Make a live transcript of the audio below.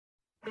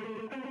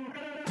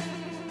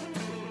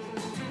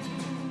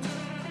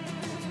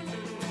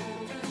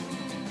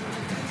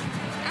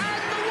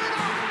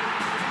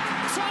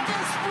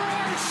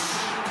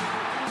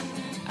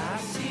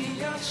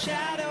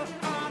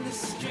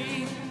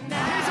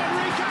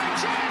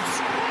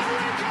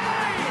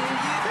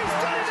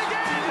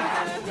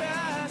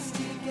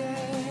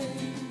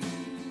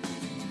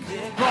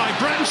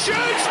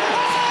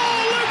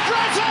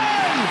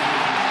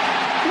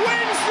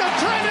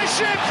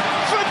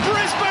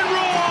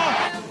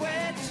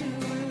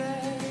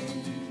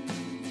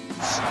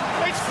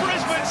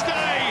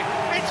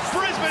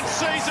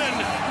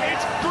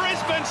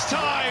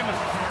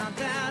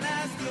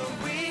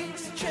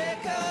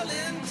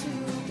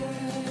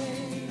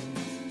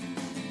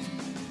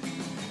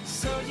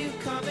So you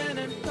come in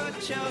and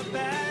put your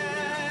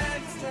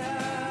bags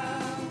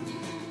down.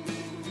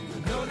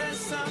 I know there's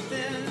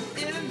something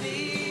in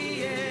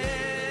the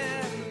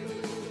air.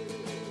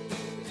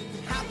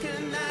 How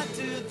can I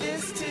do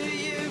this to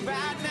you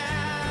right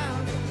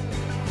now?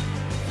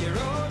 You're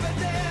over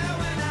there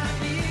when I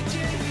need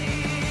you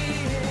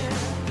here.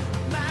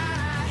 My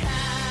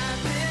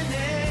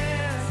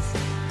happiness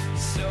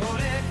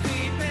slowly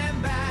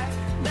creeping back.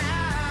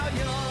 Now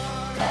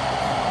you're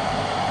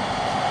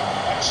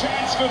A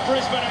chance for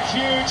Brisbane, a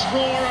huge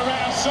roar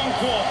around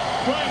Suncorp.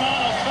 Graham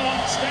Arnold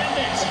can't stand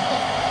it.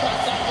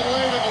 That's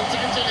unbelievable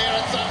tension here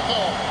at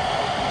Suncorp.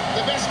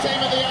 The best team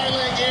of the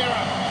A-League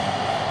era.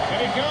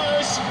 And it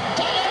goes.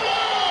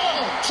 Taylor!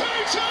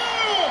 2-2!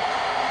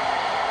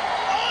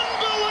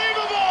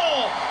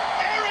 Unbelievable!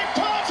 Eric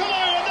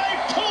Partaloo, and they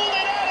pulled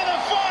it out of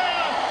the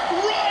fire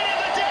right at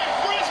the death,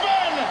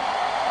 Brisbane!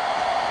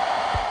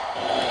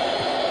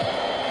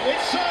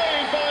 It's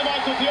saved by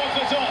Michael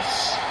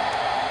Theokhlitos.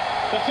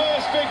 The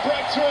first big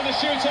breakthrough in the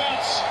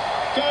shootouts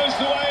goes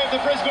the way of the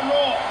Brisbane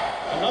Roar.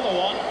 Another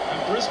one, and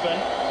Brisbane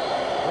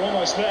are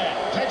almost there.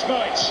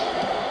 Pejbovic.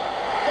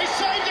 He's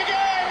saved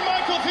again,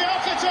 Michael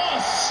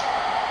Theokhlitos.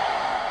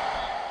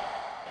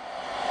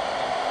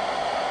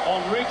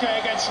 Enrique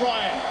against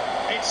Ryan.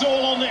 It's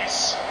all on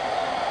this.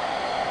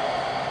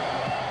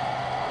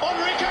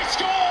 Enrique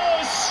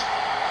scores!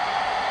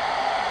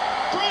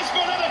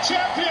 Brisbane are the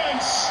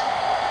champions!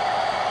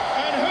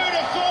 And who'd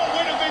have thought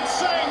we'd have been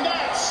saying that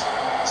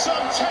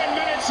some 10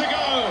 minutes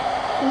ago?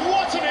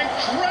 What an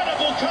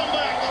incredible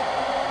comeback!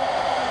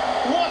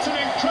 What an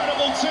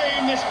incredible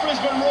team this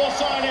Brisbane Roar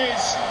side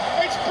is!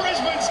 It's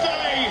Brisbane's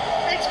day!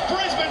 It's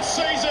Brisbane's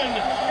season!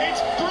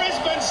 It's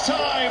Brisbane's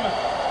time!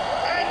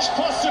 Ange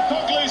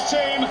Postecoglou's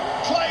team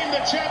claimed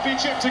the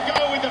championship to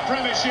go with the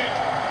premiership.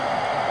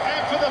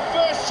 And for the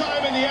first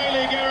time in the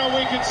A-League era,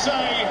 we can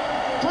say,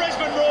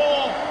 Brisbane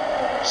Roar,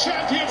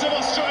 champions of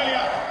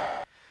Australia.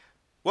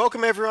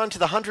 Welcome everyone to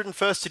the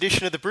 101st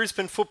edition of the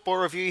Brisbane Football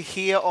Review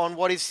here on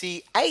what is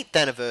the 8th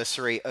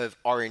anniversary of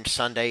Orange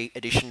Sunday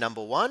edition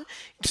number 1.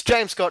 It's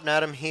James Scott and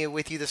Adam here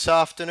with you this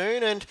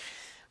afternoon, and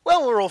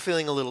well, we're all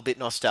feeling a little bit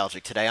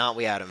nostalgic today, aren't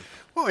we, Adam?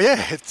 Well,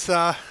 yeah, it's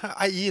 8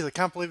 years. I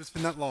can't believe it's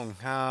been that long.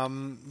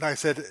 Like I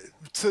said,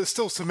 it's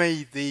still to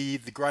me the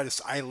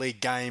greatest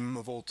A-League game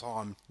of all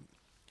time.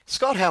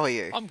 Scott, how are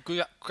you? I'm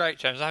good, great,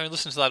 James. I haven't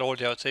listened to that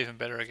audio. It's even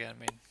better again. I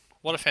mean,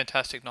 what a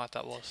fantastic night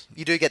that was.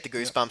 You do get the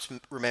goosebumps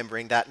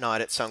remembering that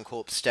night at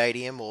Suncorp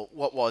Stadium, or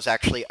what was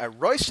actually a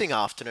roasting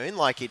afternoon,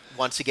 like it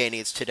once again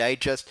is today,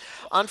 just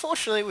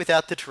unfortunately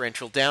without the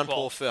torrential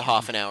downpour for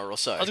half an hour or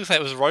so. I was going to say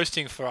it was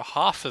roasting for a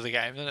half of the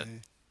game, then it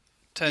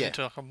turned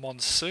into like a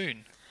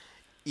monsoon.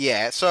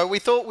 Yeah, so we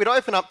thought we'd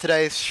open up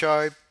today's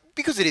show,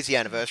 because it is the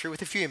anniversary,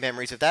 with a few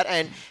memories of that.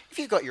 And if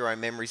you've got your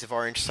own memories of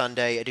Orange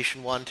Sunday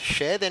Edition 1 to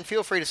share, then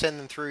feel free to send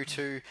them through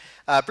to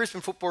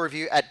Brisbane Football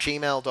Review at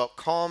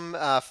gmail.com.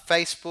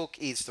 Facebook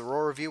is The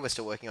Raw Review. We're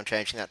still working on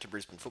changing that to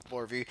Brisbane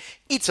Football Review.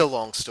 It's a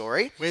long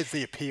story. Where's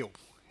the appeal?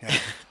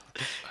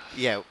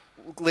 Yeah,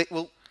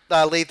 we'll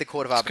leave the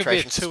Court of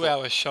Arbitration. It could be a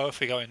 2-hour show if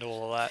we go into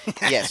all of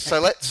that. Yes, so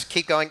let's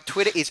keep going.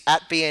 Twitter is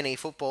at BNE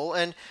Football,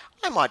 and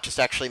I might just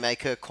actually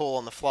make a call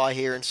on the fly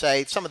here and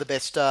say some of the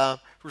best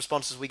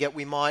responses we get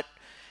we might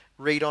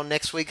read on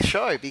next week's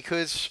show,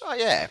 because,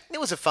 it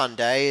was a fun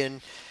day,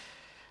 and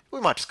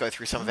we might just go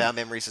through some of our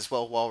memories as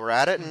well while we're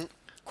at it. And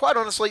quite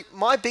honestly,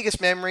 my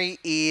biggest memory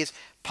is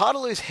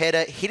Partaloo's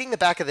header hitting the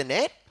back of the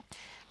net,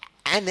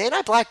 and then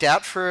I blacked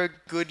out for a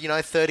good,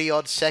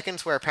 30-odd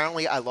seconds where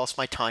apparently I lost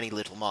my tiny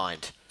little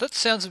mind. That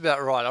sounds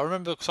about right. I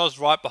remember because I was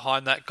right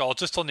behind that goal,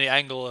 just on the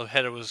angle the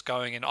header was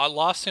going in.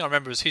 Last thing I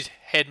remember was his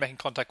head making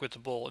contact with the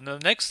ball. And the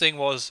next thing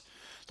was,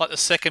 like, the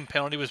second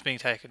penalty was being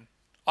taken.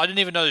 I didn't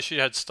even know the shoot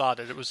had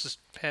started. It was just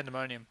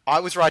pandemonium. I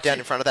was right down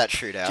in front of that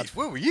shootout. Jeez,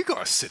 where were you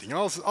guys sitting?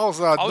 I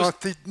was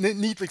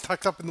neatly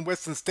tucked up in the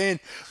western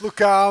stand. Look,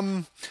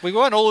 we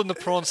weren't all in the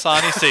prawn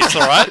sarnie seats,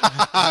 all right?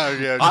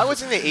 I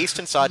was in the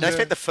eastern side, and I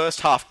spent the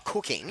first half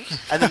cooking,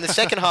 and then the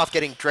second half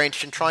getting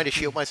drenched and trying to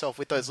shield myself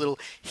with those little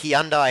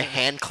Hyundai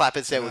hand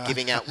clappers they were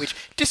giving out, which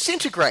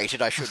disintegrated,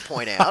 I should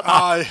point out.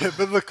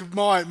 But look,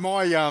 my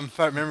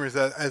favourite memory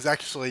is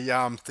actually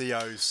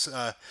Theo's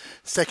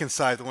second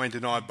save that went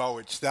denied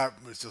Bowick. That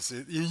was just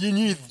it. You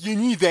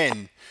knew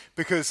then,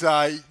 because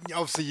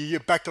obviously you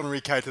backed on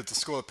Enrique to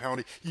score the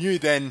penalty. You knew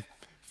then,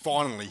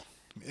 finally,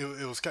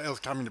 it was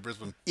coming to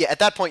Brisbane. Yeah, at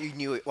that point you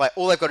knew, like,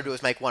 all they've got to do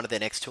is make one of their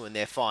next two and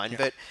they're fine. Yeah.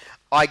 But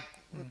I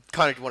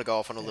kind of want to go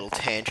off on a little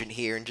tangent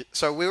here. And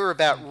so we were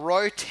about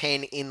row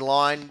 10 in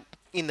line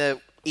in the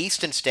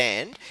eastern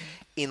stand,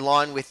 in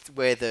line with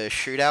where the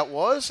shootout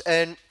was,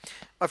 and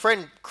my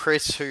friend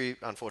Chris, who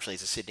unfortunately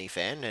is a Sydney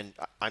fan, and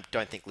I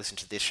don't think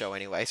listens to this show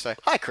anyway, so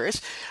hi Chris,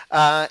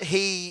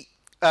 he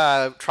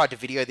tried to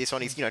video this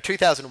on his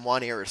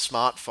 2001 era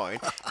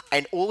smartphone,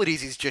 and all it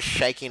is just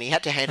shaking. He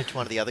had to hand it to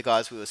one of the other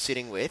guys we were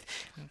sitting with,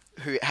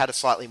 who had a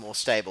slightly more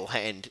stable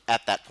hand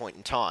at that point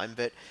in time.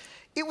 But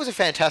it was a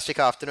fantastic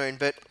afternoon.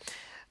 But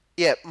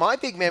yeah, my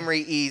big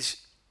memory is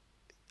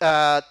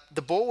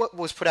the ball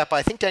was put out by,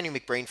 I think, Daniel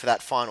McBreen for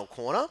that final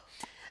corner.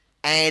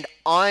 And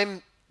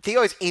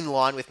Theo's in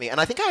line with me. And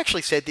I think I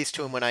actually said this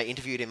to him when I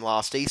interviewed him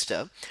last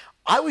Easter.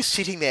 I was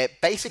sitting there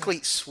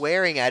basically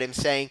swearing at him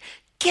saying,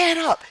 get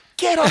up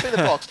in the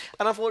box.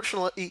 And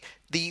unfortunately,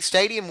 the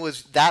stadium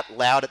was that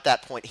loud at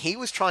that point. He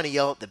was trying to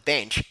yell at the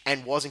bench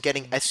and wasn't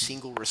getting a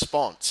single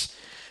response.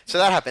 So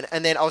that happened.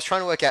 And then I was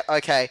trying to work out,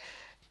 okay,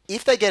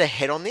 if they get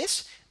ahead on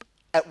this,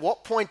 at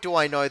what point do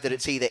I know that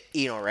it's either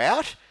in or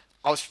out?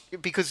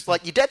 Because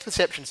your depth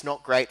perception's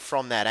not great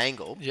from that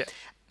angle. Yeah.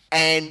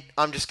 And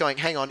I'm just going,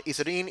 hang on, is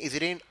it in? Is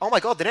it in? Oh my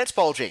God, the net's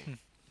bulging.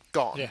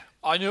 Gone. Yeah,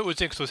 I knew it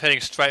was in because it was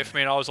heading straight for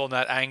me, and I was on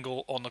that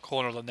angle on the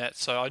corner of the net,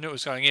 so I knew it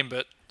was going in.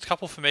 But a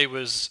couple for me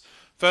was,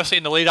 firstly,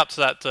 in the lead up to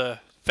that, the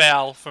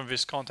foul from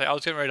Visconti. I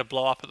was getting ready to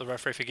blow up at the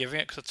referee for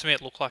giving it, because to me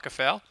it looked like a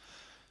foul.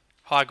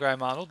 Hi,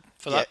 Graham Arnold,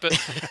 for that. But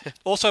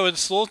also, when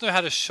Slaughter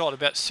had a shot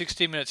about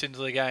 60 minutes into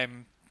the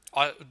game,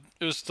 it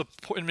was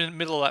in the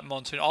middle of that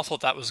monsoon. I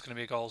thought that was going to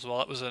be a goal as well.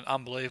 That was an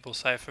unbelievable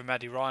save from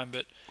Matty Ryan.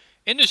 But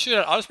in the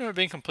shootout, I just remember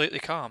being completely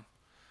calm.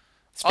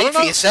 Speak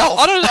for yourself.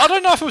 I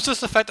don't know if it was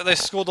just the fact that they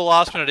scored the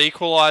last minute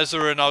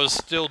equaliser and I was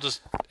still just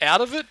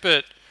out of it,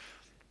 but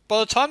by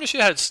the time the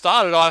shootout had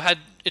started,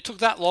 it took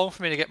that long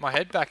for me to get my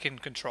head back in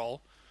control.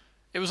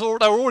 They were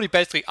already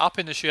basically up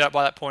in the shootout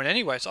by that point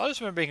anyway, so I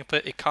just remember being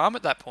completely calm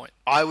at that point.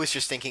 I was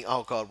just thinking,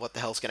 oh God, what the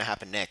hell's going to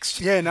happen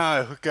next? Yeah,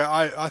 no,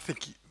 I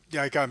think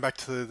going back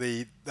to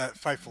that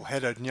fateful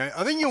header,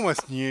 I think you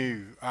almost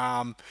knew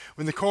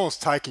when the call was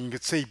taken, you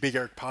could see Big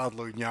Eric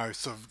Pardlew,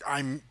 sort of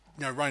aim,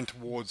 running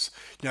towards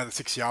the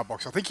 6-yard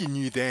box. I think you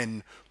knew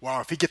then,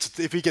 wow, if he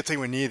gets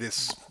anywhere near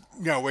this,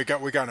 we're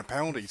going to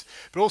penalties.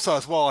 But also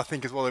as well, I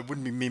think as well, there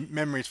wouldn't be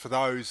memories for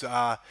those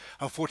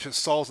unfortunate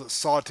souls that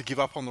decided to give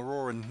up on the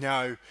Roar and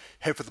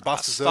head for the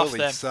buses early.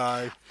 Them.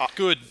 So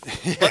good.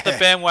 Let the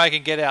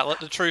bandwagon get out.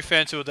 Let the true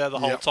fans who were there the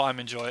whole time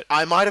enjoy it.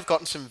 I might have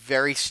gotten some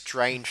very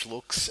strange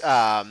looks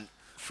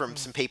from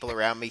some people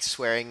around me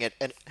swearing at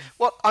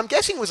what I'm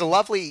guessing was a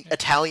lovely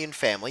Italian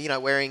family,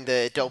 wearing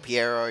the Del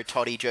Piero,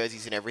 Totti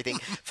jerseys and everything,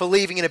 for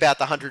leaving in about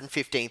the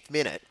 115th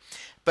minute.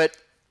 But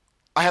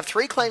I have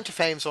 3 claim to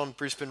fames on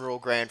Brisbane Roar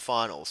Grand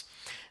Finals.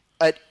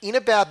 In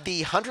about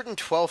the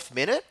 112th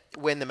minute,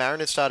 when the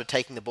Mariners started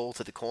taking the ball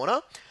to the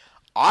corner,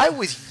 I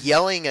was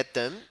yelling at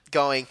them,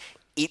 going,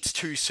 it's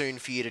too soon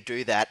for you to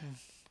do that.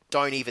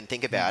 Don't even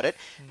think about it.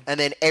 And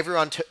then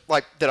everyone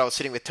that I was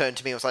sitting with turned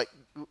to me and was like,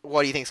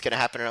 what do you think is going to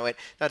happen? And I went,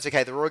 no, it's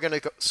okay. The Roar are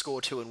going to score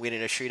 2 and win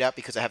in a shootout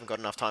because they haven't got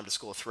enough time to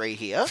score 3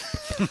 here.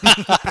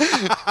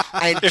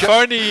 And if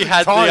only you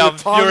had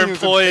your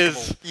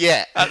employers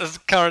at the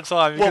current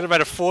time, you could have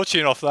made a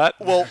fortune off that.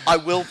 Well, I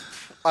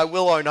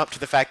will own up to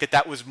the fact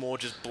that was more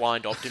just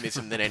blind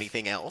optimism than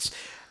anything else.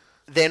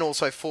 Then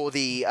also for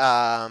the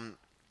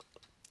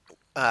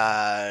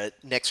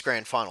next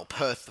grand final,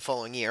 Perth, the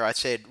following year, I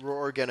said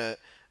Roar are going to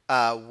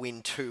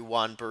win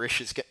 2-1, Barish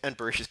is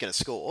going to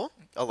score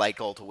a late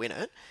goal to win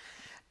it.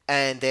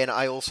 And then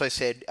I also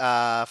said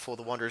for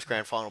the Wanderers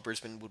Grand Final,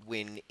 Brisbane would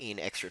win in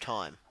extra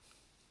time.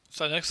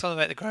 So next time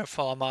they make the Grand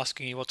Final, I'm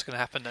asking you what's going to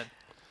happen then.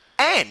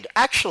 And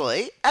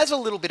actually, as a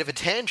little bit of a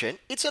tangent,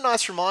 it's a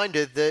nice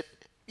reminder that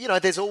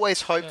there's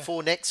always hope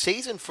for next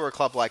season for a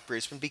club like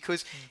Brisbane,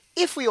 because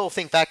if we all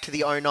think back to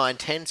the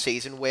 09-10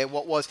 season where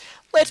what was,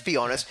 let's be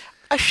honest,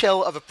 a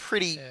shell of a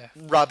pretty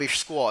rubbish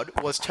squad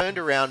was turned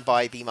around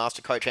by the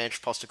master coach Andrew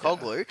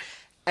Postecoglou,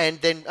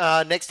 and then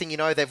next thing you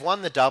know, they've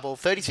won the double,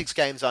 36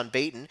 games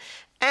unbeaten,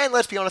 and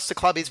let's be honest, the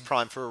club is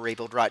primed for a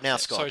rebuild right now,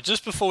 Scott. So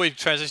just before we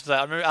transition to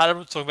that, I remember Adam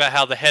was talking about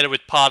how the header with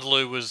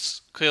Pardlew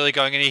was clearly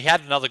going, and he had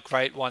another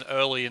great one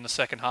early in the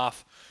second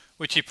half,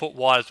 which he put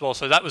wide as well,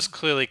 so that was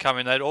clearly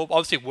coming. They'd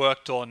obviously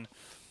worked on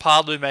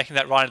Pardlew making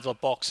that run into the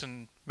box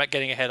and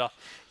getting a header.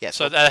 Yeah,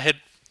 so that head,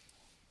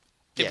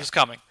 it was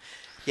coming.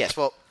 Yes,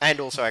 well, and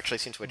also actually,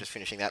 since we're just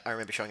finishing that, I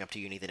remember showing up to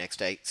uni the next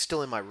day,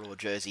 still in my Roar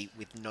jersey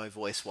with no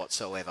voice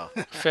whatsoever.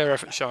 Fair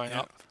effort showing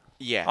up.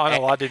 Yeah. I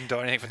know I didn't do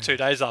anything for 2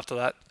 days after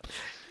that.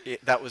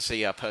 That was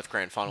the Perth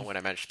Grand Final when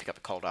I managed to pick up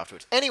a cold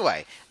afterwards.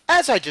 Anyway,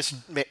 as I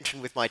just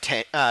mentioned with my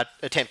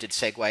attempted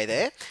segue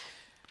there,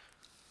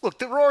 look,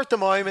 the Roar at the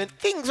moment,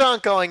 things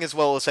aren't going as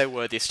well as they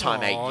were this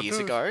time 8 years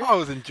ago. I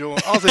was enjoying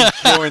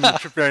the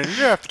trip down.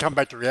 You have to come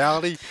back to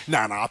reality. No,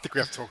 I think we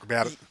have to talk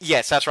about it.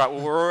 Yes, that's right. Well,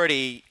 we're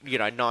already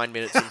 9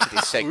 minutes into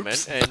this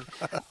segment, and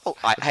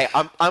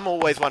I'm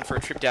always one for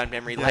a trip down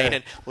memory lane.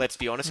 And let's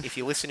be honest, if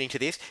you're listening to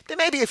this, there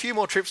may be a few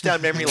more trips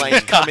down memory lane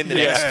to come in the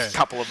next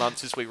couple of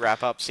months as we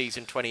wrap up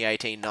season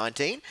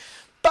 2018-19.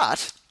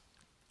 But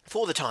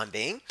for the time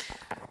being,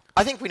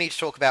 I think we need to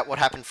talk about what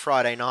happened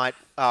Friday night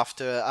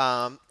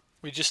after.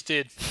 We just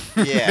did.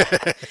 Yeah.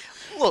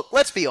 Look,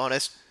 let's be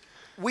honest.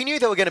 We knew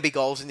there were going to be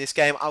goals in this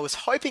game. I was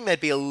hoping they'd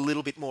be a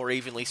little bit more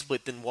evenly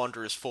split than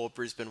Wanderers 4,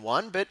 Brisbane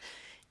 1, but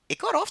it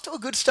got off to a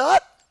good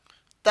start.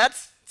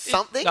 That's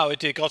something. It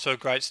did. Got to a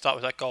great start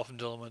with that goal from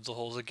Dylan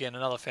Windsor-Halls. Again,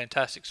 another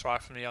fantastic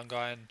strike from the young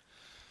guy, and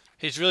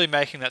he's really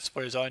making that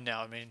spot his own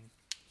now. I mean,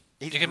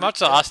 you can much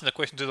start asking the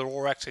question, do the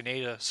Roar actually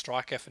need a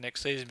striker for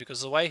next season?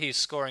 Because the way he's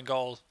scoring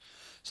goals,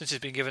 since he's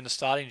been given the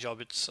starting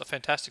job. It's a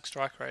fantastic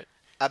strike rate.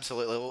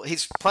 Absolutely. Well,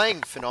 he's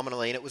playing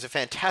phenomenally, and it was a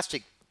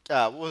fantastic,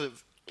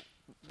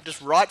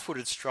 just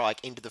right-footed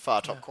strike into the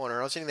far top corner.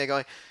 And I was sitting there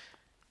going,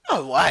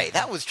 no way,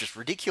 that was just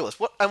ridiculous.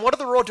 What are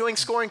the Raw doing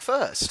scoring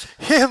first?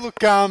 Yeah, look,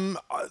 Dylan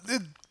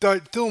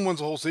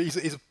Windsor-Hall,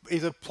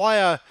 he's a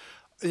player,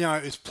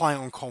 who's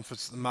playing on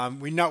confidence at the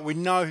moment. We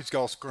know his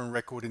goal scoring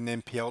record in the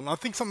NPL, and I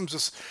think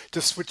something's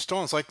just switched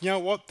on. It's like, you know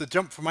what, the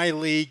jump from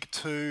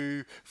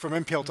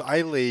MPL to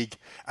A League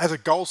as a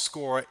goal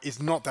scorer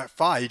is not that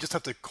far. You just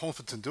have the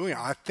confidence in doing it.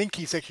 I think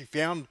he's actually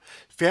found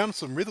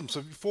some rhythm.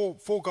 So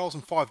four goals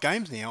in 5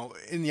 games now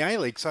in the A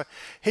League. So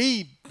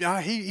he's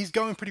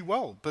going pretty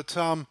well. But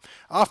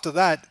after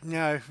that,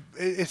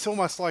 it's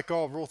almost like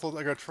Raw thought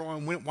they're going to try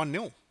and win it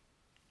 1-0.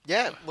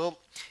 Yeah, well,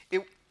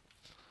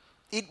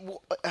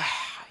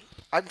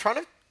 I'm trying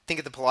to think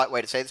of the polite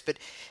way to say this, but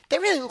they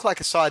really look like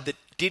a side that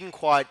didn't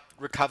quite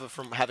recover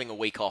from having a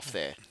week off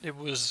there. It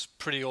was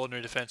pretty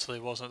ordinary defensively,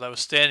 wasn't it? They were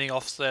standing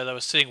off there. They were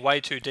sitting way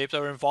too deep. They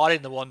were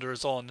inviting the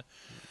Wanderers on.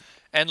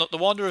 And look, the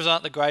Wanderers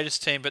aren't the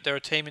greatest team, but they're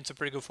a team into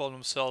pretty good form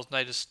themselves, and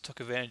they just took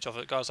advantage of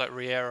it. Guys like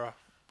Riera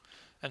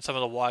and some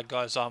of the wide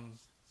guys,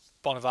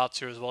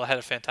 Bonavazia as well, had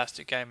a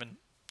fantastic game, and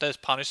they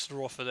just punished the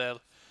Raw for their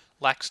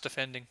lax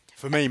defending.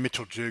 For me,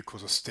 Mitchell Duke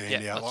was a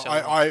standout. Yeah,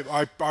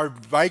 I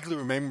vaguely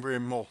remember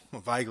him, well,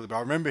 not vaguely, but I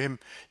remember him,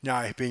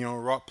 being a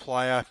right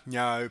player,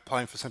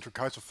 playing for Central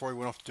Coast before he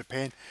went off to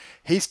Japan.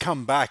 He's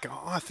come back.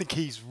 I think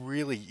he's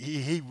really,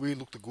 he really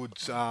looked the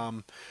goods. He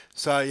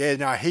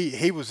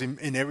was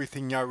in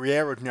everything.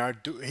 Riera,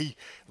 he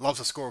loves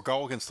to score a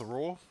goal against the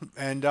Raw,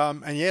 and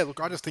look,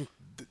 I just think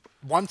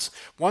once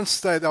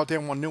they were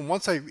down 1-0,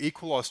 once they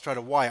equalised straight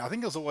away, I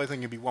think there's always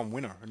going to be one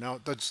winner. Now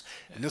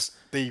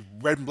the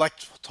red and black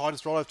tide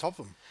is right over top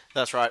of them.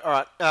 That's right. All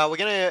right, we're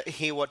going to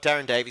hear what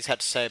Darren Davies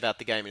had to say about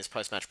the game in his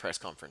post-match press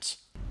conference.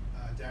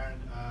 Darren,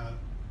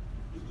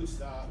 good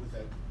start with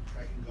that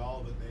cracking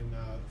goal, but then,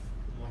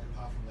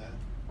 apart from that,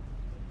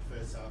 the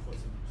first half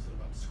wasn't sort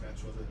of up to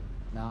scratch, was it?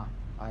 No,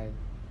 I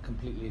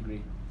completely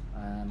agree.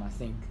 I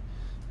think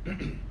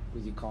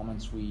with your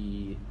comments,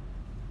 we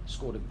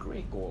scored a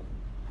great goal.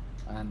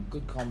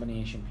 Good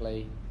combination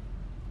play.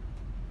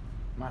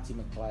 Matty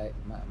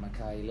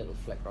Mackay, little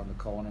flick around the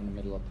corner in the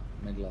middle of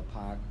the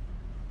park.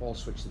 Ball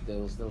switch to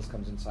Dills. Dills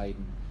comes inside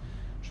and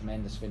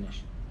tremendous finish.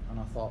 And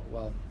I thought,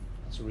 well,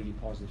 that's a really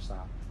positive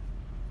start.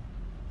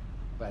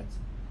 But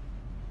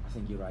I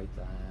think you're right.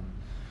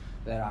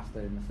 Thereafter,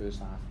 in the first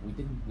half, we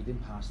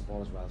didn't pass the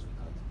ball as well as we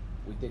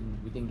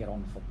could. We didn't get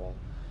on the football.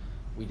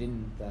 We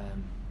didn't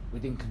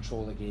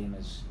control the game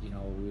as we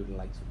would have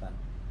liked to have done.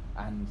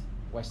 And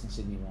Western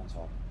Sydney were on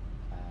top.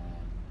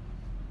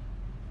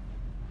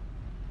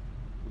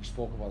 We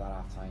spoke about that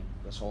half time.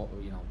 That's all.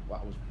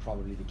 That was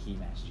probably the key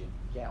messaging.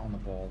 Get on the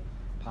ball,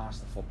 pass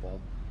the football,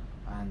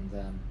 and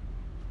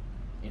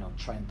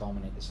try and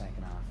dominate the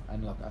second half.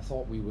 And look, I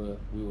thought we were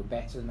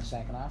better in the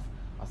second half.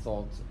 I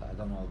thought I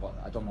don't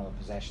know the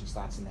possession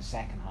stats in the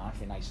second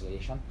half in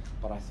isolation,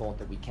 but I thought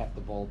that we kept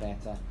the ball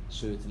better.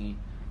 Certainly,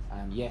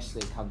 yes,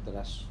 they counted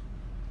us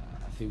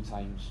a few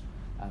times,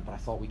 but I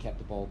thought we kept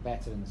the ball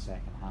better in the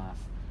second half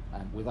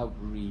without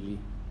really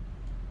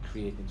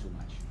creating too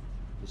much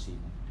this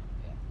evening.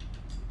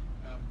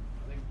 I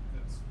think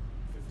that's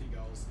 50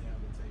 goals now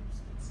the team's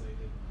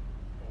conceded.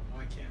 By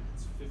my count,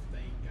 it's 15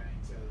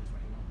 games out of the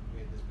 21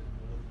 where there's been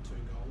more than 2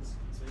 goals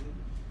conceded.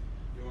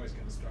 You're always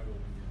going to struggle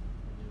when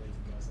you're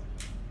leaving guys like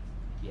that.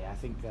 Yeah, I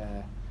think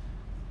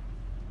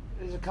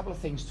there's a couple of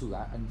things to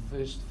that. And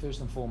first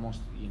and foremost,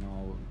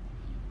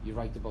 you're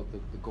right about the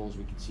goals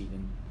we concede.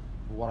 And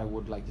what I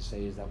would like to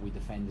say is that we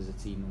defend as a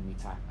team and we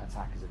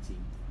attack as a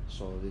team.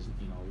 So there's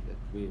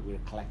we're a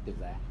collective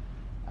there.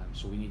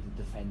 So we need to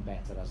defend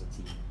better as a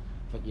team.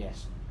 But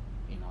yes,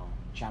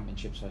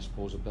 championships I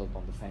suppose are built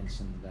on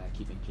defence and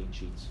keeping clean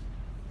sheets.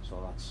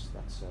 So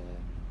that's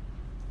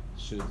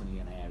certainly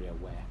an area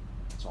where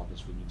it's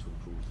obvious we need to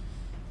improve.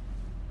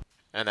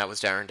 And that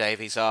was Darren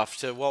Davies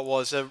after what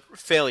was a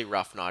fairly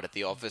rough night at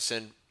the office.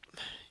 And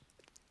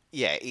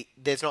yeah,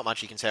 there's not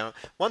much you can say on it.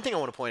 One thing I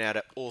want to point out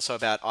also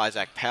about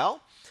Isaac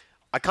Powell,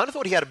 I kind of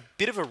thought he had a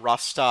bit of a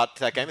rough start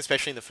to that game,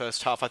 especially in the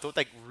first half. I thought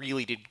they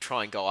really did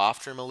try and go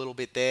after him a little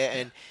bit there,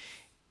 and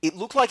it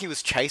looked like he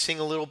was chasing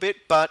a little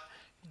bit, but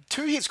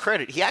to his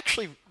credit, he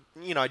actually,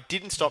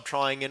 didn't stop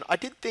trying, and I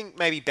did think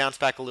maybe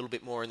bounced back a little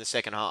bit more in the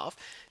second half.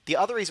 The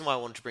other reason why I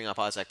wanted to bring up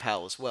Isaac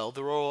Powell as well,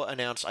 the Raw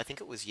announced, I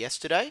think it was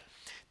yesterday,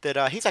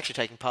 that he's actually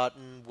taking part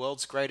in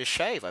World's Greatest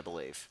Shave, I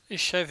believe. He's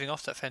shaving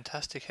off that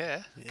fantastic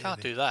hair.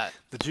 Can't do that.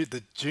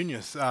 The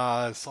junior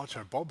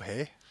Sideshow Bob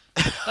hair.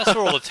 That's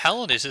where all the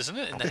talent is, isn't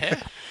it, in the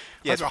hair?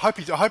 Yes. I hope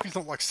he's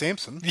not like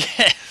Samson.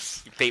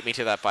 Yes. You beat me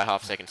to that by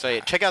half a second. So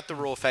yeah, check out the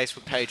Raw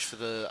Facebook page for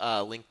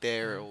the link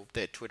there, or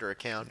their Twitter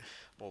account,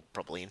 or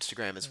probably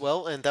Instagram as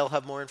well, and they'll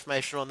have more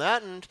information on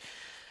that. And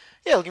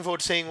yeah, looking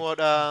forward to seeing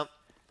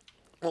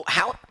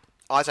how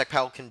Isaac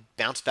Powell can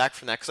bounce back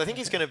from that, because I think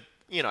he's going to,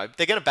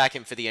 they're going to back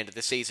him for the end of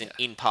the season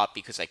in part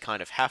because they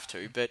kind of have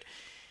to. But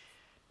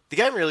the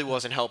game really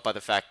wasn't helped by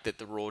the fact that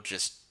the Raw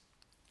just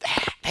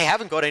they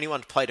haven't got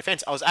anyone to play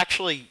defence. I was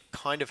actually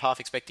kind of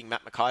half expecting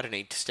Matt Mackay to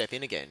need to step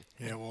in again.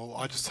 Yeah, well,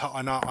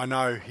 I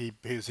know he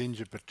was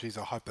injured, but geez,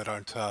 I hope they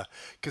don't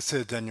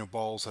consider Daniel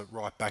Bowles at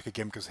right back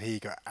again, because he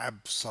got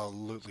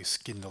absolutely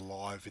skinned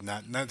alive in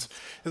that. And that's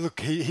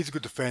look, he's a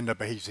good defender,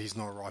 but he's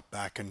not a right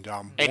back. And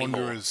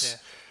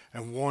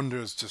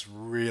Wanderers just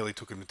really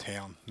took him to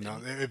town.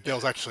 It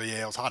was actually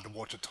it was hard to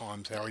watch at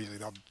times how easily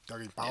they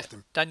dug past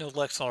him. Daniel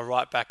Leck's not a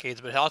right back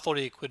either, but I thought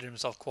he acquitted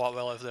himself quite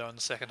well over there in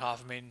the second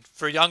half. I mean,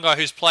 for a young guy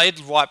who's played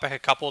right back a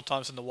couple of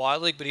times in the Y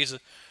League, but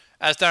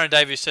as Darren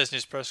Davies says in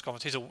his press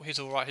conference, he's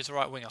a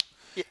right winger.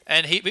 Yeah.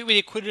 And he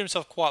acquitted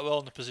himself quite well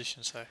in the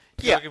position, so I'll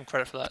give him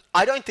credit for that.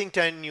 I don't think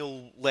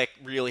Daniel Leck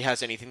really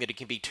has anything that he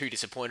can be too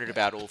disappointed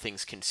about, all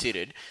things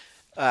considered.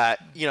 I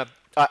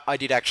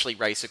did actually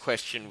raise a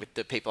question with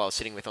the people I was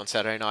sitting with on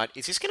Saturday night.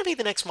 Is this going to be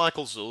the next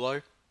Michael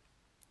Zullo?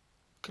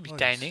 Could be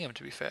Dane Ingham,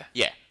 to be fair.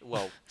 Yeah,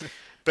 well,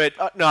 but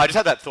no, I just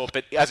had that thought.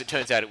 But as it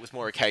turns out, it was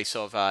more a case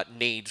of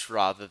needs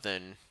rather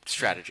than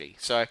strategy.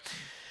 So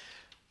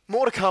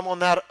more to come on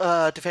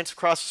that defensive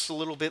crisis a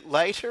little bit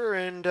later.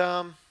 And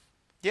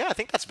I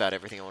think that's about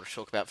everything I want to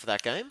talk about for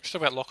that game. Just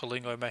talk about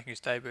Localingo making his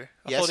debut.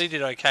 I thought he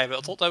did okay, but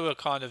I thought they were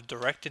kind of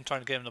direct in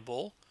trying to get him the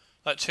ball.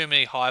 Like too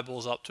many high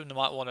balls up to him. They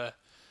might want to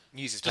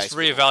just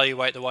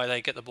reevaluate the way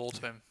they get the ball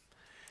to him.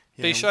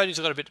 But he showed he's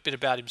got a bit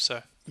about him,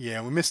 so.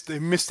 Yeah, we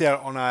missed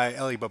out on a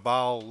Eli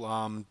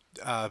Babal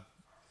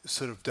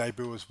sort of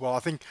debut as well. I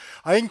think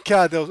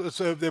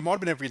there might have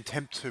been every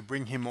attempt to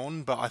bring him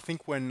on, but I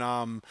think when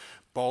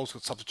Bowles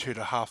got substituted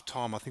at half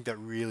time, I think that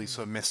really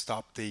sort of messed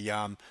up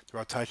the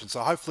rotation. So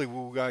hopefully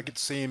we'll get to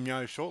see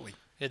him shortly.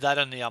 Yeah, that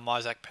and the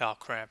Isaac Powell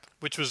cramp,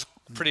 which was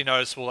pretty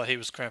noticeable that he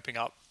was cramping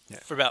up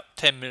for about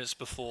 10 minutes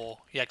before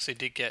he actually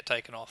did get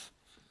taken off.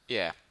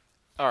 Yeah.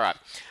 All right.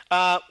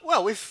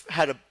 Well, we've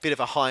had a bit of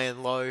a high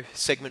and low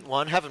segment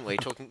 1, haven't we?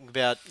 Talking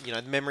about,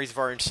 the memories of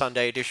Orange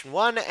Sunday edition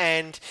 1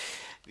 and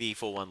the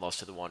 4-1 loss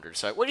to the Wanderers.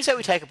 So what do you say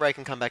we take a break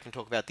and come back and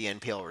talk about the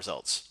NPL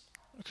results?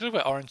 We could talk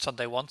about Orange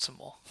Sunday 1 some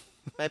more.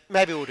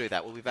 Maybe we'll do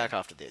that. We'll be back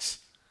after this.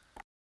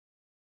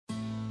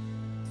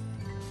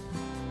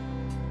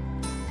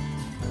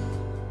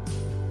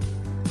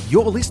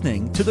 You're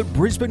listening to the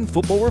Brisbane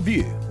Football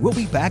Review. We'll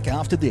be back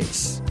after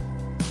this.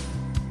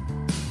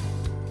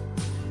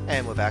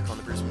 And we're back on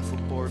the Brisbane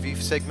Football Review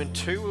for segment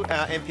 2,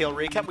 our NPL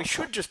recap. We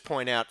should just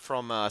point out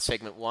from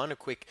segment 1 a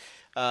quick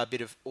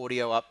bit of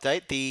audio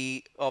update.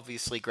 The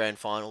obviously grand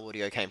final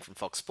audio came from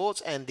Fox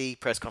Sports, and the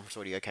press conference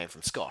audio came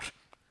from Scott.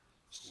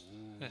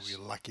 Ooh, you're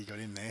lucky you got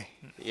in there.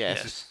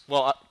 Yes.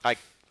 Well, I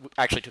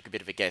actually took a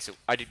bit of a guess.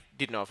 I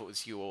didn't know if it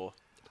was you or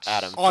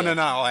Adam. Oh,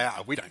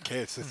 no, we don't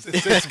care.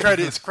 It's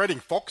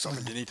crediting Fox. I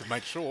think you need to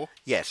make sure.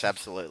 Yes,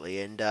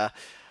 absolutely. And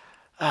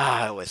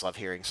I always love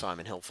hearing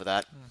Simon Hill for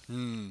that.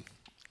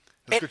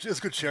 It's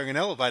good sharing an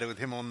elevator with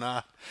him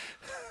on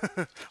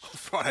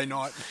Friday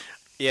night.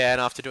 Yeah, and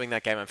after doing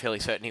that game, I'm fairly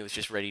certain he was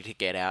just ready to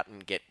get out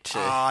and get to...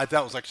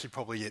 that was actually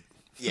probably it.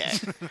 Yeah.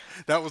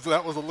 that was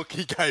the look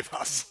he gave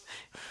us.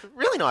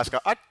 Really nice guy.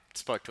 I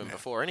spoke to him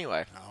before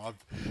anyway. No,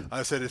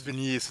 I said it's been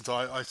years since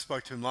I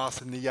spoke to him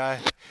last in the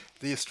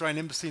Australian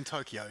Embassy in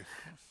Tokyo.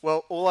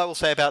 Well, all I will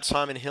say about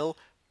Simon Hill,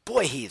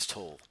 boy, he is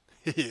tall.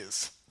 He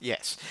is.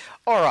 Yes.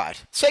 All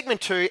right.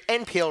 Segment 2,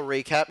 NPL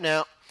recap.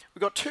 Now,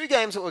 we've got 2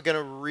 games that we're going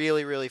to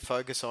really, really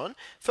focus on.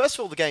 First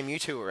of all, the game you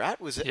two were at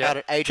was out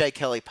at AJ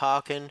Kelly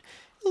Park, and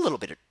a little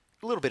bit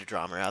of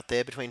drama out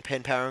there between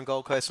Penn Power and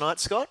Gold Coast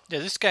Knights, Scott. Yeah,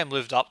 this game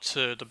lived up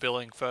to the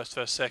billing first,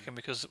 second,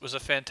 because it was a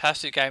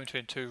fantastic game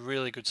between 2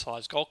 really good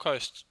sides. Gold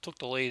Coast took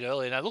the lead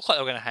early, and it looked like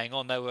they were going to hang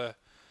on. They were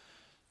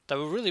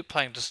really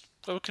playing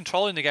they were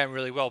controlling the game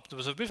really well. There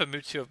was a bit of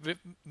a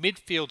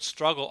midfield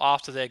struggle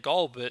after their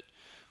goal, but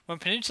when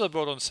Peninsula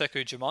brought on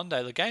Sekou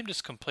Jamonde, the game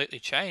just completely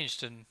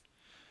changed, and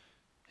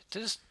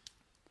they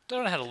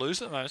don't know how to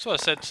lose at the moment. That's what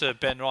I said to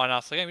Ben Ryan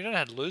after the game. You don't know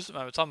how to lose at the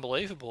moment. It's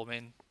unbelievable. I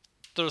mean,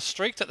 the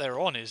streak that they're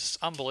on is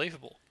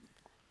unbelievable.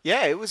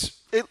 Yeah,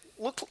 it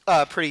looked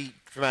pretty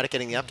dramatic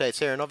getting the updates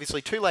there, and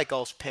obviously 2 late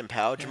goals for Penn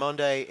Power.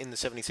 Jamonde in the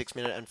 76th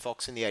minute and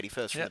Fox in the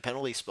 81st from the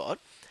penalty spot.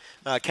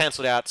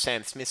 Cancelled out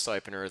Sam Smith's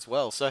opener as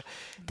well. So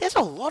there's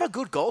a lot of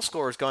good goal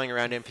scorers going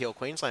around NPL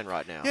Queensland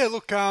right now. Yeah,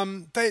 look,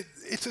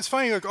 it's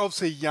funny. Like,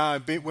 obviously,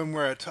 when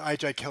we're at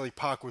AJ Kelly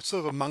Park, we're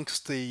sort of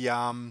amongst the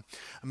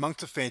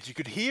fans. You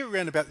could hear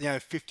around about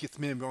 50th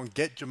minute going,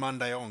 get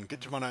Jamonde on, get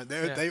Jamonde on.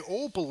 They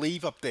all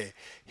believe up there.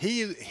 He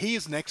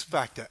is an X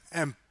factor,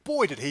 and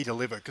boy did he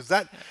deliver, because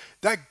that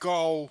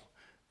goal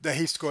that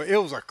he scored, it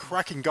was a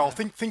cracking goal.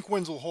 Think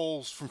Wenzel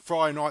Hall's from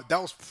Friday night.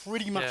 That was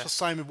pretty much the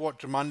same as what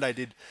Jamonde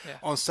did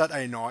on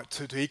Saturday night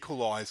to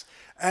equalise.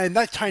 And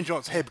that changed on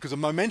its head because the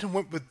momentum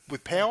went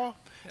with Power.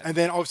 Yeah. And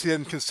then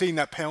obviously conceding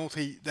that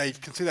penalty, they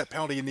conceded that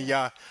penalty in the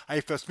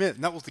 81st minute,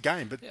 and that was the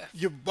game. But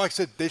like I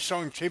said, they're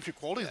showing championship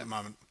quality at the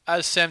moment.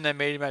 As Sam, their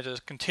media manager,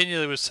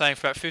 continually was saying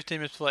for about 15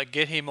 minutes,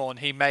 get him on,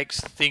 he makes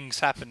things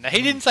happen. Now,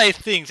 he didn't say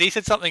things. He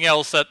said something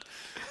else that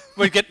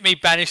would get me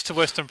banished to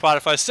Western Pride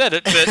if I said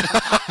it,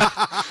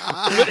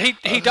 but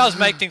he does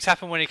make things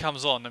happen when he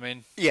comes on. I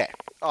mean, Yeah,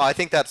 I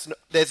think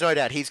there's no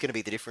doubt he's going to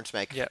be the difference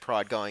maker Yeah. for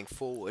Pride going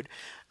forward.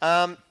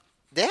 And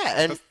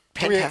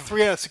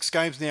Three out of 6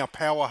 games now,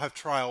 Power have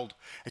trailed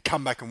and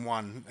come back and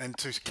won, and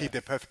to keep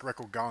their perfect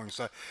record going.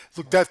 So,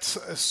 look, that's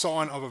a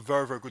sign of a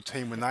very, very good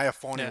team when they are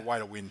finding a way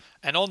to win.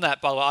 and on that,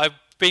 by the way, I've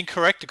been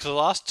corrected because the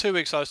last 2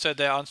 weeks I've said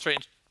their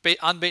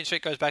unbeaten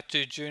streak goes back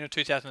to June of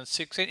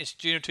 2016. It's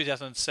June of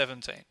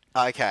 2017.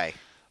 Okay.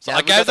 So Now,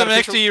 I we gave got them that an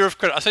extra official- year of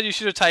credit. I said you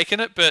should have taken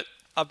it, but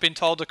I've been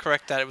told to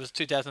correct that. It was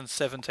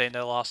 2017,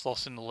 their last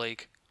loss in the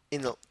league.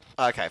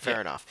 Okay, fair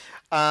enough.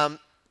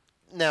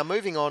 Now,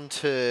 moving on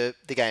to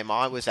the game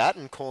I was at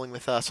and calling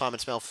with Simon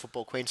Smell for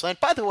Football Queensland.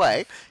 By the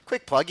way,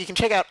 quick plug, you can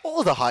check out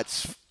all the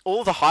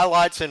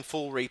highlights and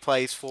full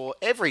replays for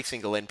every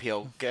single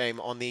NPL game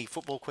on the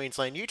Football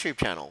Queensland YouTube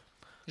channel.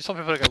 You just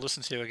want people to go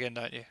listen to you again,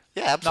 don't you?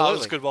 Yeah, No, absolutely. it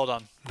was good. Well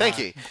done. Thank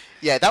you.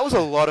 Yeah, that was a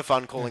lot of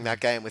fun calling that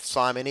game with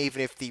Simon, even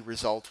if the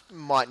result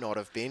might not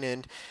have been.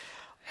 And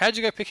How'd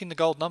you go picking the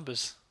gold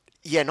numbers?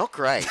 yeah, not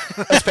great.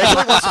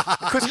 Especially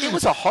because it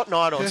was a hot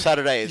night on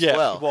Saturday as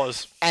well. Yeah, it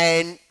was.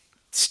 And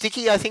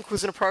sticky, I think,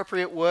 was an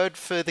appropriate word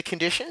for the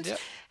conditions. Yep.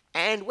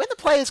 And when the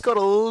players got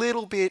a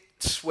little bit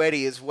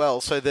sweaty as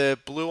well, so the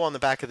blue on the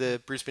back of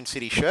the Brisbane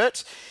City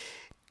shirts,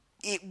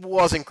 it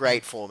wasn't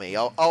great for me.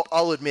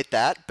 I'll admit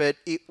that, but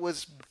it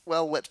was,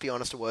 well, let's be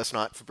honest, a worse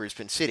night for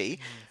Brisbane City.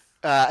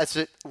 As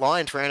the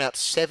Lions ran out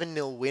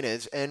 7-0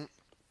 winners, and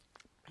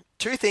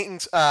two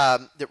things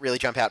that really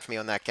jump out for me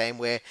on that game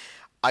where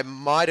I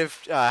might have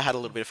had a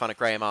little bit of fun at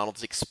Graham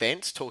Arnold's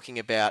expense, talking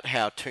about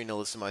how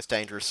 2-0 is the most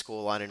dangerous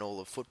scoreline in all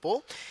of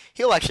football.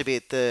 He'll actually be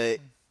at the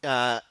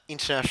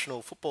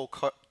International Football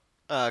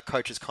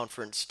Coaches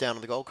Conference down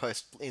on the Gold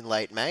Coast in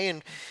late May,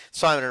 and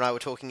Simon and I were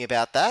talking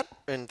about that,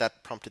 and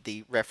that prompted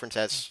the reference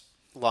as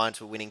Lions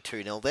were winning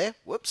 2-0 there.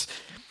 Whoops.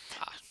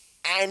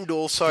 And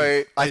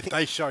also, I think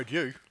They showed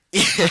you.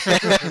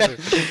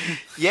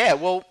 yeah,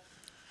 well,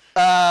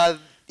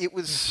 it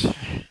was.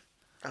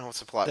 Oh,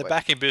 what's the polite They're word?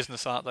 back in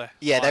business, aren't they?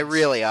 Yeah, they Lions.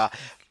 really are.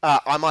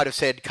 I might have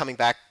said coming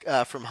back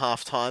from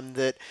halftime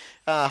that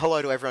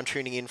hello to everyone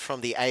tuning in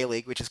from the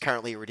A-League, which is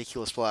currently a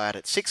ridiculous blowout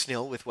at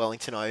 6-0 with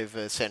Wellington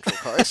over Central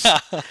Coast.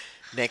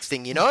 Next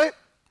thing you know,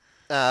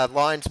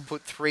 Lions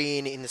put 3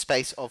 in the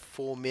space of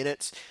 4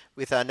 minutes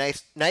with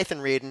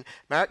Nathan Reardon,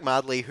 Marek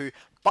Mardley, who,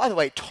 by the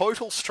way,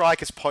 total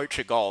strikers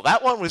poacher goal.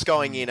 That one was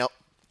going in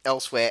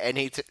elsewhere, and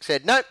he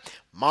said, no,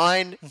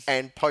 mine,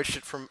 and poached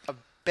it from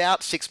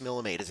about 6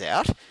 millimetres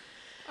out.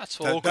 That's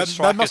what all good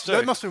strikers do.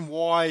 That must have been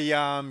why,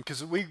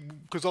 because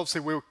obviously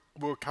we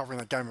were covering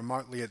that game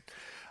remotely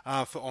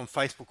on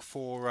Facebook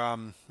for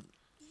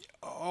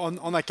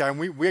on that game.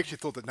 We actually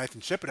thought that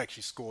Nathan Shepherd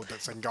actually scored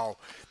that second goal.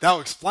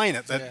 That'll explain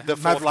it. That The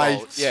fourth Madley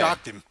goal, yeah.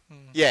 sharked him.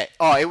 Yeah.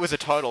 Oh, it was a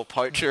total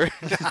poacher.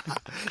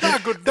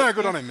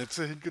 Good on him. It's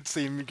good to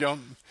see him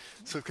going,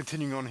 sort of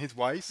continuing on his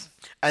ways.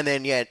 And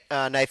then,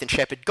 Nathan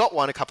Shepherd got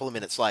one a couple of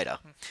minutes later.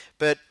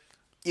 But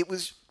it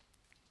was...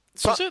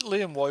 Was it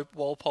Liam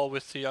Walpole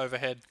with the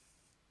overhead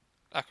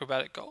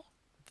acrobatic goal?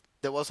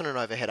 There wasn't an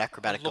overhead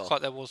acrobatic It looked goal.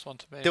 like there was one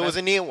to me. There was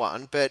a near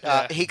one, but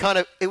Yeah. he kind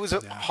of... It was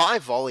a high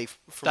volley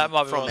from That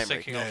might be from what I was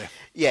memory. thinking of.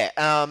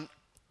 Yeah,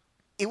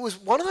 it was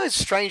one of those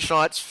strange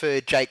nights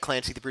for Jake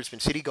Clancy, the Brisbane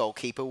City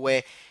goalkeeper,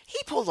 where he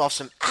pulled off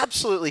some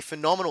absolutely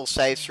phenomenal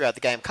saves throughout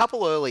the game. A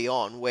couple early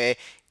on where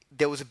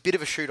there was a bit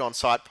of a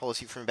shoot-on-sight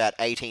policy from about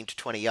 18 to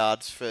 20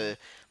 yards for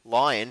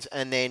Lions,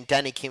 and then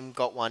Danny Kim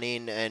got one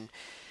in, and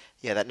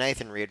yeah, that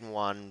Nathan Reardon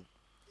one,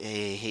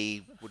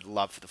 he would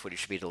love for the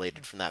footage to be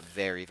deleted from that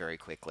very, very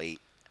quickly.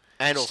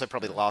 And also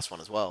probably the last one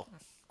as well,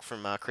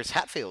 from Chris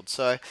Hatfield.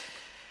 So,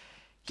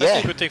 It's actually yeah.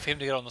 a good thing for him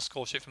to get on the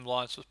score sheet from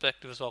Lions'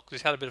 perspective as well, because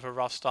he's had a bit of a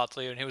rough start to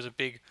the year, and he was a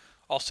big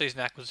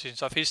off-season acquisition.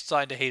 So if he's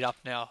starting to heat up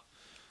now,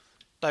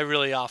 they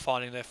really are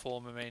finding their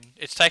form. I mean,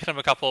 it's taken them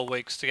a couple of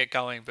weeks to get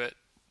going, but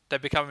they're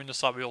becoming the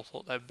side we all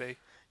thought they'd be.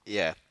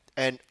 Yeah,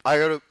 and I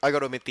got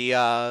to admit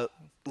the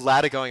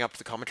ladder going up to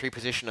the commentary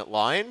position at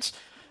Lions.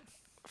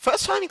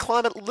 First time you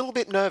climb it, a little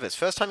bit nervous.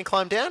 First time you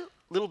climb down, a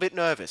little bit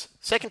nervous.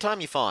 Second time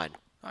you're fine.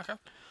 Okay.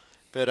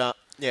 But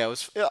yeah, it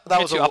was that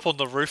That was you a, up on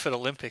the roof at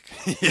Olympic.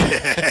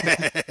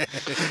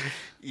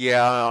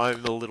 yeah.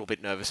 I'm a little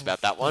bit nervous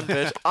about that one,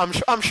 but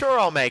I'm sure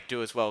I'll make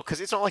do as well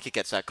because it's not like it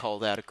gets that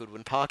cold out at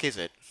Goodwin Park, is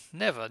it?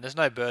 Never. There's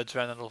no birds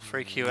around that'll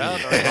freak you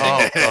out. Or anything.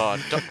 Oh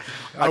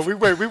God. We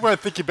weren't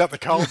thinking about the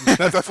cold.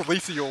 That's the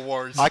least of your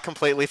worries. I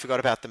completely forgot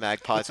about the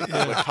Magpies at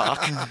Goodwood Park.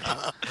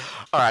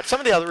 All right, some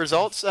of the other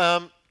results.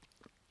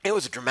 It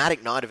was a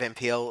dramatic night of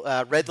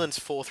NPL. Redlands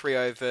 4-3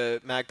 over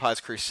Magpies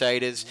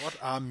Crusaders. What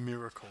a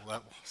miracle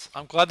that was.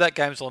 I'm glad that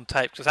game's on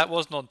tape, because if that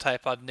wasn't on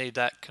tape, I'd need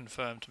that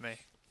confirmed to me.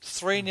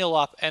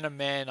 3-0 up and a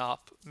man down,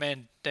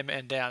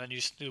 and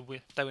they win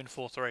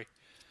 4-3.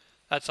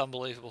 That's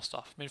unbelievable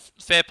stuff. I mean,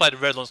 fair play to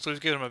Redlands, because we've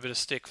given them a bit of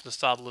stick for the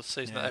start of the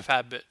season that they've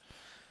had, but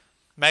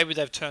maybe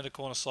they've turned a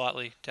corner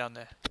slightly down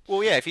there.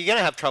 Well, yeah, if you're going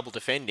to have trouble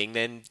defending,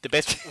 then the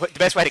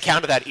best way to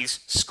counter that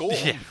is score.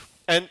 Yeah.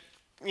 And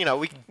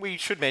we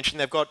should mention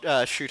they've got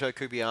Shuto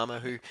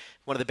Kubiyama, who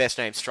one of the best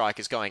named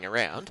strikers going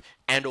around,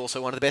 and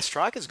also one of the best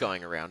strikers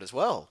going around as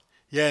well.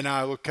 Yeah,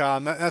 no, look,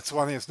 that's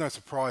one thing. It's no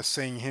surprise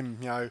seeing him,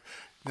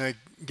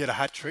 get a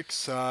hat trick.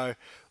 So,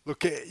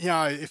 look,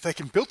 if they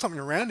can build something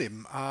around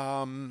him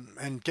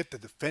and get the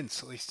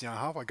defence at least,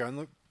 halfway going,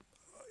 look,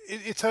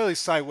 it's early to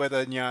say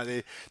whether,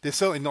 they're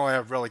certainly not out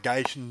of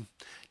relegation,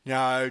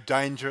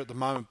 danger at the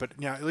moment, but,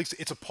 at least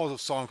it's a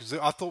positive sign because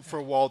I thought for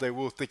a while they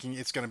were thinking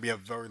it's going to be a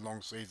very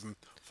long season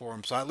for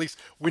him. So at least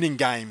winning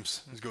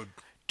games is good.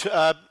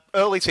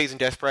 Early season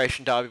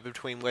desperation derby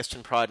between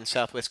Western Pride and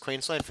Southwest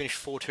Queensland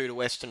finished 4-2 to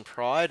Western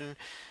Pride, and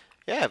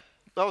that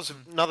was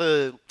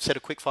another set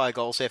of quickfire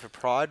goals there for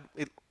Pride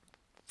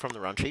from the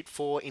run sheet,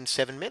 4 in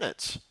 7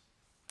 minutes.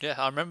 Yeah,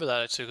 I remember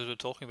that actually because we were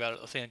talking about it.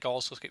 I think the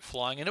goals just keep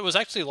flying, and it was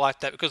actually like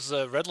that because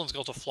the Redlands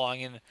goals were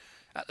flying in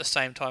at the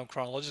same time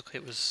chronologically.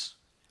 It was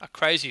a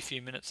crazy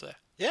few minutes there.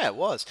 Yeah, it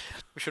was.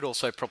 We should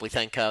also probably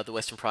thank the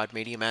Western Pride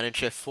media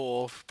manager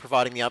for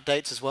providing the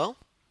updates as well.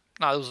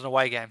 No, it was an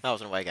away game. That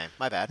was an away game.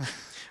 My bad.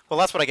 Well,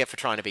 that's what I get for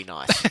trying to be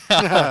nice.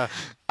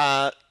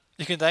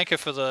 You can thank her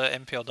for the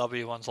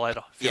MPLW ones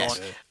later if you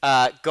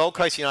want. Gold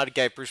Coast United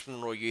gave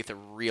Brisbane Roar Youth a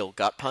real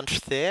gut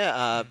punch there.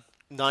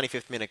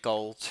 95th minute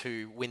goal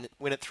to win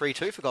it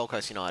 3-2 for Gold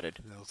Coast United.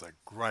 That was a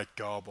great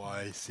goal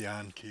by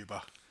Sian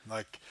Cuba.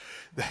 Like,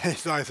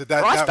 Bryce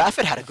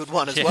Baffert had a good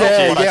one as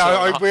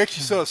well. We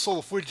actually saw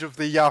the footage of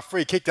the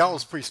free kick. That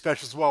was pretty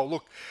special as well.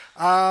 Look,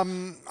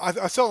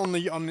 I saw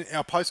on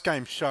our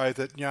post-game show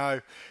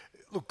that,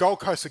 look, Gold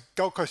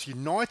Coast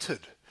United,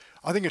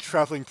 I think are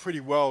travelling pretty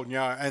well,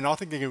 and I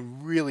think they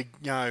can really,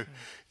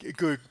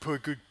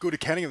 put a good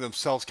accounting of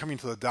themselves coming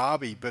to the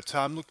derby. But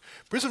look,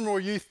 Brisbane Roar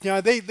Youth,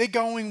 they're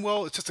going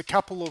well. It's just a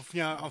couple of,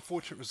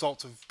 unfortunate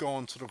results have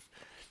gone sort of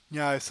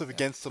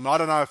against them. I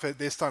don't know if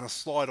they're starting to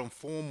slide on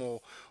form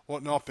or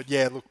whatnot, but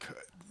yeah, look,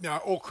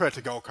 all credit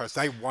to Gold Coast.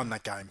 They won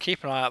that game.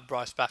 Keep an eye out.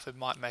 Bryce Baffert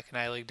might make an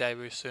A-League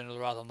debut sooner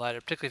rather than later,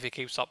 particularly if he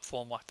keeps up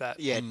form like that.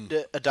 Yeah,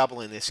 a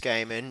double in this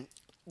game. And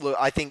look,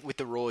 I think with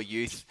the Raw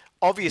Youth,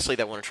 obviously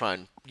they want to try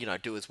and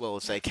do as well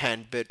as they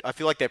can, but I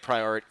feel like their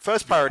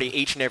first priority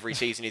each and every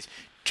season is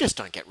just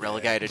don't get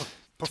relegated.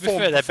 To be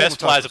fair, their best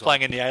players are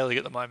playing in the A-League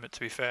at the moment,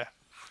 to be fair.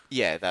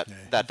 Yeah,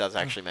 that does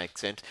actually make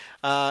sense.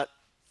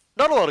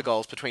 Not a lot of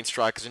goals between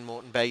Strikers and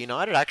Moreton Bay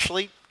United.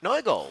 Actually,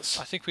 no goals.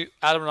 I think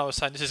Adam and I were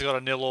saying this has got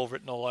a 0-0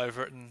 written all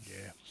over it, and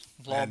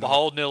lo and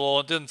behold, 0-0.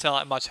 It didn't sound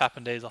like much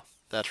happened either.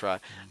 That's right.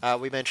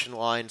 We mentioned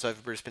Lions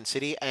over Brisbane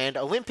City and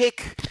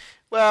Olympic.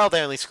 Well,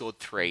 they only scored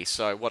 3,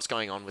 so what's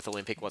going on with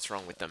Olympic? What's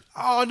wrong with them?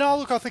 Oh, no,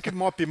 look, I think it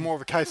might be more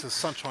of a case of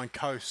Sunshine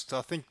Coast.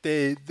 I think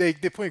they're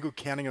putting good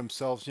counting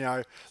themselves.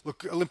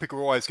 Look, Olympic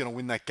are always going to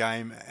win that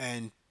game,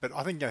 but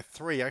I think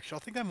 3, actually, I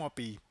think they might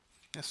be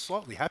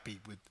slightly happy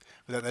with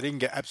that. They didn't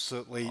get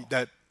absolutely,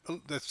 that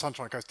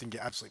Sunshine Coast didn't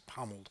get absolutely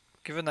pummeled.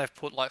 Given they've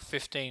put like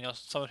 15 or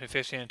somewhere between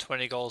 15 and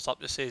 20 goals up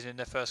this season in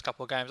their first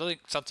couple of games, I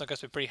think Sunshine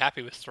Coast will be pretty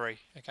happy with 3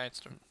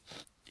 against them.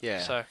 Yeah.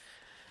 So,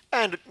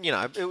 and,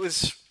 it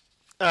was...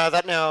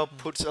 that now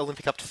puts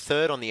Olympic up to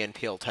 3rd on the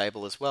NPL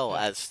table as well,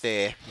 as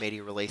their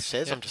media release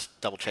says. I'm just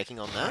double-checking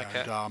on that.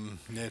 Okay.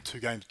 And, 2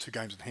 games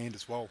in hand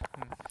as well.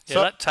 Yeah,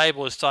 so that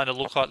table is starting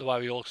to look like the way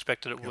we all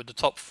expected it would. The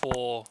top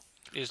 4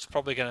 is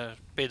probably going to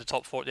be the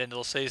top 4 at the end of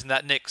the season.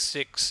 That next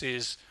 6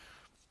 is...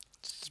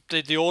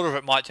 The order of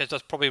it might change.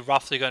 That's probably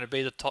roughly going to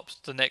be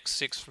the next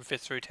 6 from 5th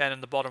through 10,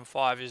 and the bottom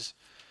 5 is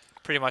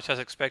pretty much as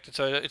expected.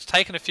 So it's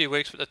taken a few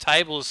weeks, but the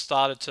table has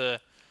started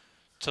to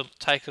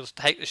take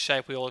the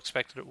shape we all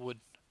expected it would.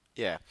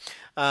 Yeah.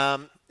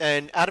 And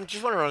Adam, do you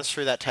just want to run us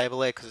through that table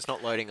there because it's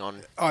not loading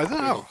on? I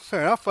don't know.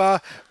 Fair enough. Well,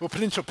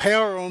 Peninsula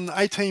Power on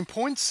 18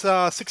 points,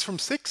 6 from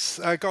 6.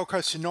 Gold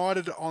Coast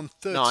United on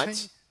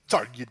 13.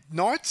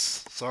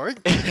 Knights. Sorry.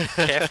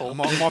 Careful.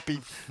 Might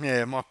be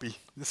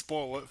the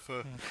spoiler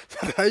for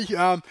today.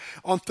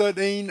 On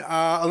 13,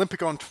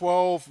 Olympic on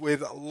 12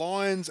 with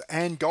Lions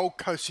and Gold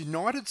Coast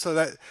United. So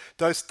that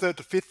those 3rd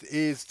to 5th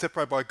is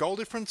separated by goal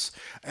difference.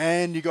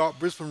 And you got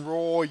Brisbane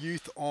Roar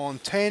Youth on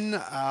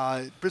 10,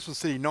 Brisbane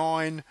City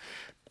 9,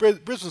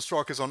 Brisbane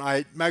Strikers on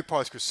 8,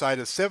 Magpies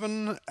Crusaders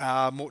 7,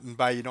 Moreton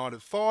Bay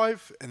United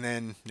 5, and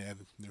then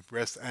the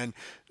rest. And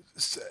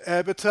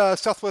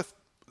Southwest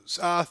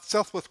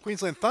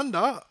Queensland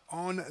Thunder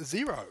on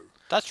 0.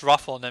 That's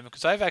rough on them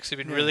because they've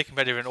actually been really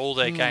competitive in all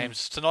their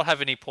games. To not have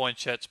any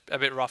points yet, it's a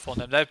bit rough on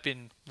them. They've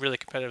been really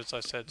competitive, as I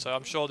said, so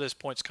I'm sure there's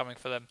points coming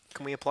for them.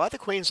 Can we apply the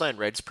Queensland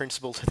Reds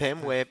principle to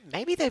them where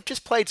maybe they've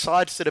just played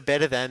sides that are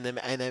better than them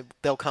and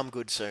they'll come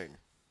good soon?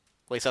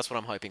 At least that's what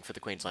I'm hoping for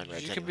the Queensland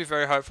Reds. You can be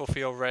very hopeful for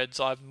your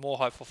Reds. I'm more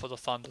hopeful for the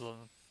Thunder than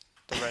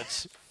the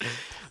Reds.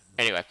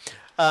 Anyway,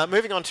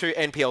 moving on to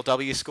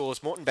NPLW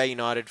scores. Moreton Bay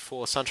United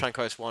 4, Sunshine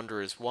Coast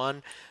Wanderers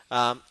 1.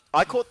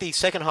 I caught the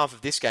second half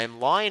of this game.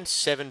 Lions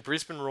 7,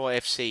 Brisbane Roar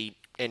FC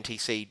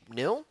NTC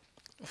 0.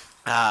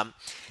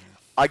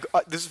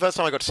 This is the first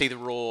time I got to see the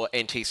Raw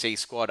NTC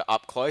squad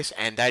up close,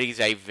 and that is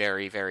a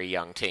very, very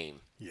young team.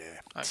 Yeah.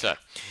 Okay. So,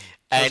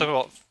 We're talking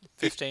about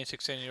 15,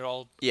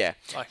 16-year-old. Yeah.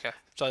 Okay,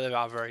 so they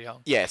are very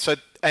young. Yeah, so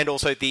and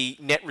also the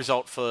net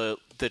result for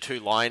the two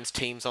Lions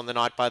teams on the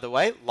night, by the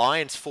way,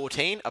 Lions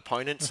 14,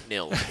 opponents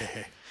 0.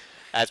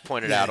 As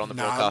pointed out on the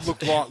broadcast. Look,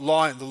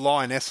 the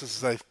Lionesses,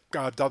 they've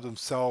dubbed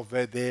themselves.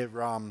 They're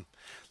going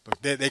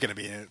to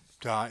be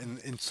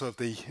in sort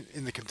of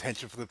in the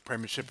contention for the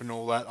premiership and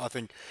all that. I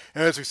think,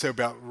 as we said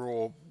about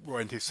Raw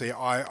NTC,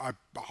 I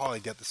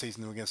highly doubt the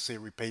season we're going to see a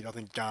repeat. I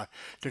think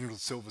Daniel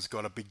Silva's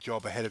got a big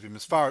job ahead of him.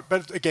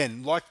 But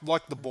again, like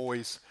the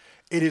boys,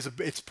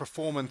 it's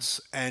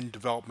performance and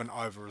development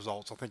over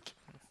results. I think.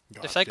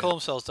 If they call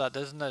themselves that,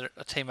 isn't there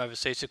a team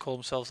overseas who call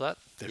themselves that?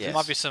 Yes. There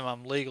might be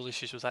some legal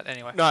issues with that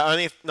anyway.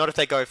 No, not if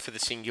they go for the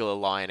singular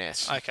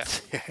Lioness. Okay.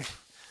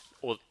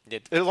 Or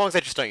as long as they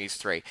just don't use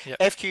 3. Yep.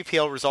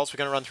 FQPL results, we're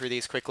going to run through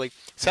these quickly.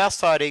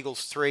 Southside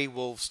Eagles 3,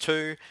 Wolves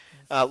 2,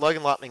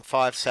 Logan Lightning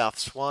 5,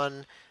 Souths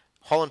 1,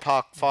 Holland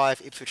Park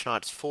 5, Ipswich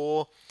Knights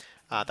 4.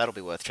 That'll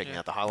be worth checking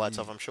out the highlights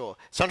of, I'm sure.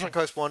 Sunshine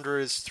Coast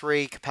Wanderers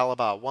 3, Capella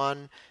Bar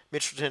 1,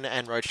 Mitchelton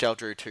and Rochdale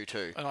drew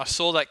 2-2. And I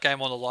saw that game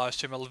on the live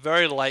stream, a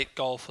very late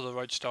goal for the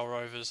Rochdale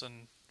Rovers.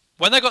 And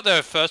when they got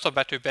their first one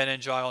back to Ben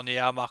and Jai on the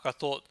hour mark, I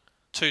thought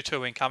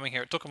 2-2 incoming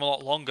here. It took them a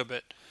lot longer,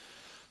 but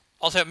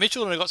I'll say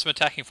Mitchelton have got some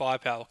attacking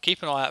firepower.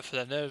 Keep an eye out for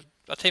them. They're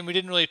a team we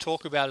didn't really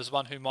talk about as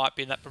one who might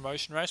be in that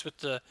promotion race. With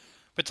the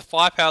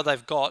firepower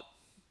they've got,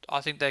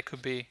 I think they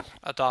could be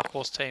a dark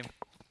horse team.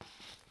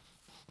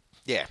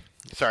 Yeah.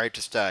 Sorry,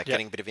 just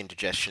getting a bit of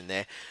indigestion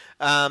there.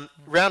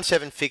 Round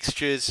 7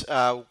 fixtures,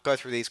 we'll go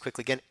through these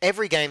quickly again.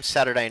 Every game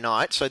Saturday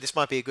night, so this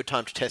might be a good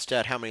time to test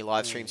out how many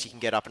live streams you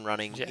can get up and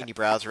running in your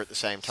browser at the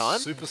same time.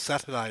 Super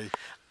Saturday.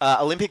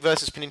 Olympic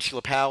versus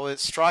Peninsula Powers,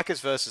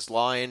 Strikers versus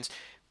Lions,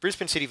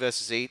 Brisbane City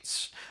versus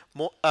Eats,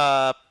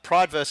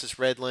 Pride versus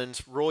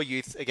Redlands, Raw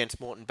Youth against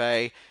Moreton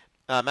Bay,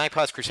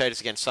 Magpies Crusaders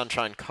against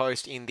Sunshine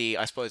Coast in the,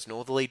 I suppose,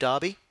 Northerly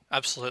Derby.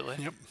 Absolutely.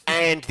 Yep.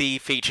 And the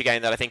feature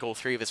game that I think all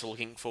three of us are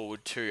looking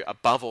forward to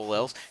above all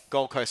else,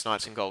 Gold Coast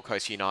Knights and Gold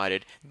Coast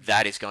United.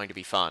 That is going to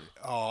be fun.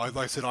 Oh, like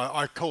I said,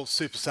 I call it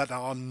Super Saturday.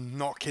 I'm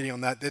not kidding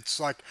on that. It's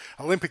like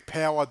Olympic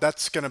power.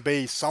 That's going to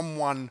be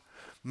someone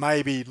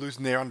maybe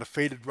losing their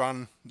undefeated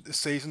run this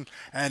season.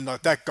 And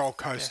like that Gold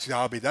Coast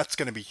Derby, that's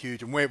going to be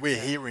huge. And we're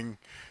hearing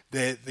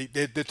they're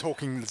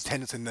talking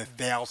attendance in the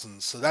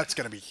thousands. So that's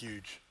going to be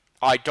huge.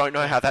 I don't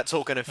know how that's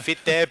all going to fit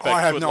there, but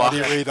I have good no luck.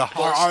 idea either.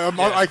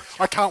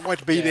 I can't wait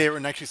to be there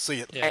and actually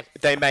see it. Yeah. And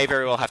they may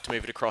very well have to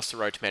move it across the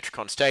road to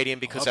Metricon Stadium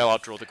because they'll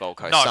outdraw the Gold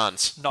Coast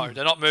Suns. No,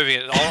 they're not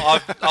moving it.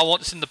 I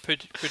want this in the Pooja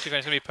game. It's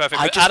going to be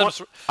perfect.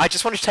 I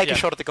just want to take a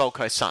shot at the Gold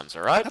Coast Suns,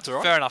 all right? That's all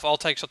right. Fair enough. I'll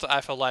take shots at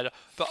AFL later.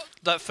 But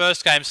that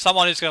first game,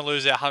 someone is going to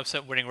lose their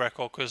 100% winning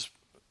record because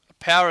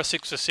Power are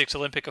 6-6,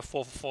 Olympic are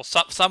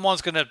 4-4.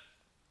 Someone's going to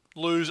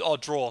lose or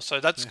draw,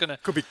 so that's going to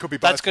could be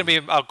that's both going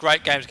to be a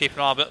great game to keep an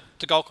eye on. But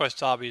the Gold Coast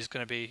Derby is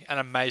going to be an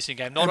amazing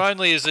game. Not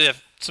only is there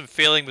some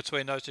feeling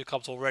between those two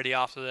clubs already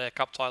after their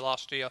cup tie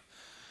last year,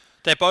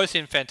 they're both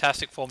in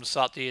fantastic form to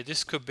start the year.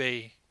 This could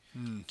be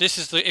this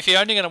is if you're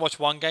only going to watch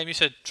one game, you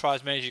said try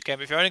as many as you can,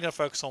 but if you're only going to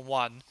focus on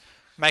one,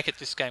 make it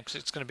this game because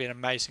it's going to be an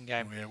amazing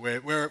game. Yeah,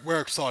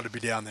 we're excited to be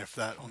down there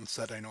for that on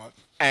Saturday night.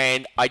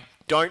 And I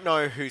don't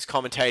know who's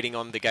commentating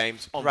on the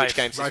games, on which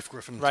games. Rafe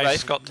Griffin.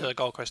 Rafe's got the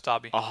Gold Coast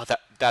Derby. Oh,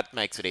 that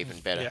makes it even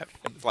better. Yeah.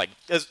 Like,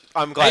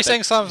 I'm glad. Are you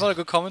saying Simon's not a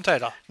good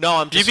commentator? No,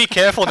 I'm You just... be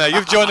careful now.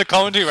 You've joined the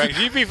commentary ranks.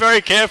 You be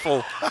very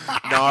careful.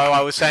 No,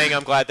 I was saying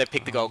I'm glad they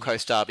picked the Gold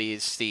Coast Derby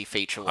as the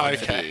feature one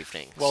for the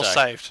evening. Well So,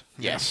 saved.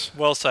 Yes.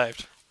 Well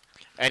saved.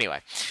 Anyway.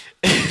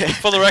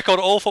 For the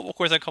record, all Football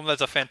Queensland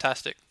commentators are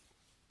fantastic,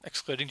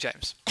 excluding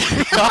James.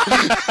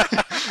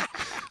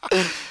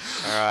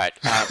 All right.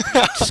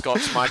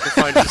 Scott's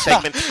microphone for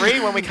segment 3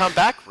 when we come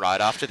back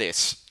right after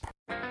this.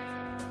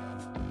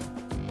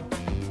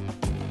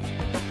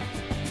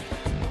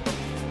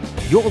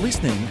 You're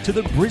listening to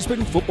the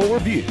Brisbane Football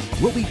Review.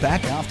 We'll be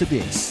back after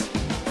this.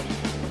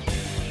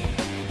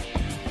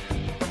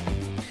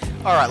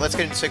 All right, let's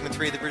get into segment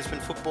 3 of the Brisbane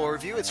Football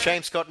Review. It's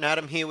James, Scott and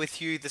Adam here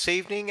with you this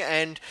evening,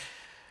 and,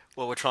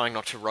 well, we're trying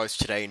not to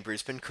roast today in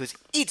Brisbane because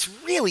it's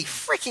really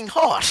freaking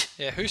hot.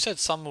 Yeah, who said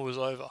summer was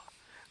over?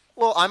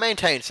 Well, I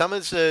maintain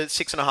summer's a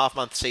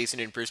 6.5-month season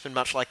in Brisbane,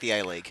 much like the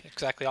A-League.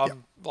 Exactly.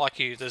 I'm like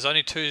you. There's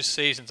only 2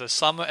 seasons. There's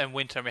summer and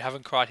winter, and we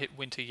haven't quite hit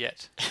winter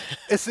yet.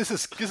 This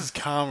is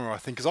calmer, I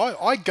think, because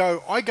I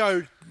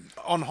go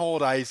on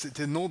holidays to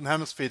the Northern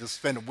Hemisphere to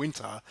spend a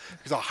winter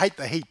because I hate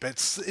the heat, but it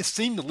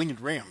seemed to linger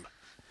around.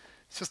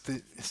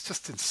 It's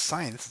just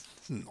insane.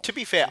 To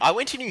be fair, I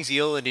went to New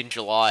Zealand in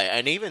July,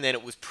 and even then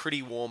it was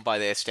pretty warm by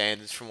their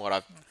standards from what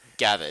I've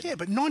gathered. Yeah,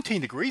 but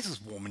 19 degrees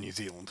is warm in New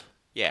Zealand.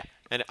 Yeah,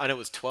 and it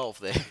was 12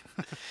 there.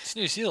 It's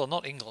New Zealand,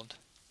 not England.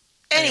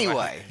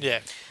 Anyway, Yeah.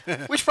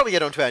 we should probably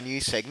get onto our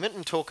news segment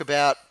and talk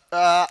about,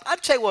 I'd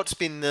say what's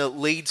been the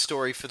lead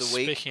story for the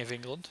week. Speaking of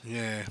England.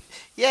 Yeah.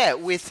 Yeah,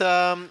 with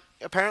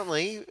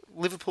apparently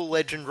Liverpool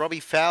legend Robbie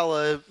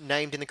Fowler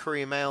named in the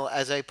Courier Mail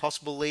as a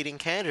possible leading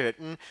candidate.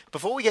 And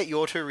before we get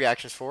your 2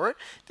 reactions for it,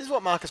 this is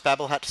what Marcus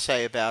Babbel had to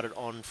say about it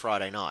on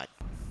Friday night.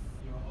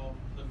 Your old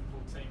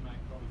Liverpool teammate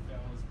Robbie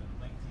Fowler has been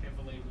linked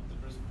heavily with the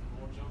Brisbane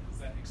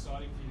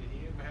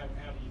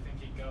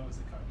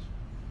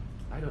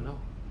I don't know.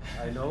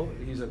 I know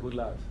he's a good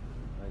lad.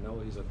 I know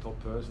he's a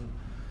top person.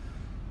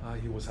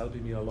 He was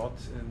helping me a lot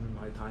in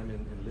my time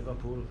in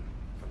Liverpool.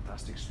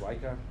 Fantastic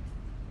striker.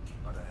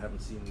 But I haven't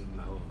seen him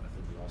now, I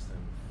think the last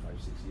time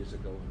 5-6 years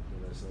ago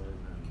when I saw him.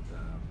 And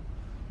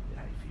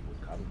yeah, if he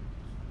would come,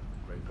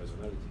 great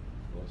personality,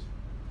 of course.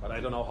 But I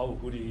don't know how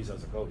good he is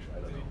as a coach. I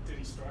don't know. Did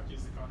he strike you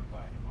as the kind of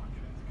player who might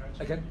get into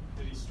coaching? Again?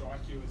 Did he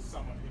strike you as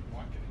someone who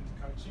might get into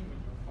coaching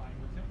when you were playing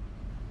with him?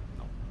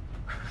 No.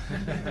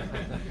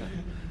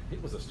 He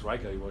was a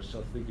striker. He was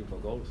just thinking for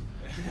goals.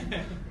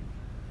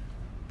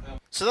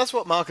 So that's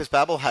what Marcus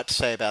Babbel had to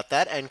say about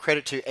that, and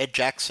credit to Ed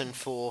Jackson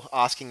for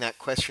asking that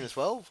question as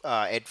well.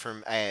 Ed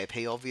from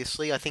AAP,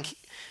 obviously. I think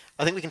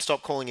we can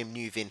stop calling him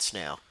New Vince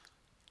now.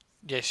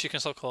 Yes, you can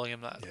stop calling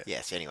him that. Yeah.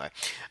 Yes, anyway.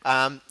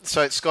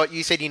 So, Scott,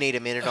 you said you need a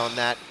minute on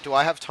that. Do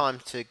I have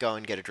time to go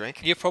and get a drink?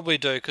 You probably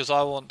do, because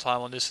I want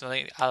time on this, and I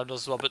think Adam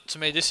does as well. But to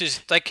me,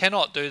 they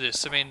cannot do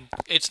this. I mean,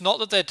 it's not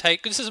that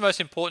this is the most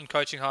important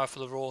coaching hire for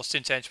the Raw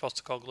since Ange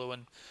Postecoglou,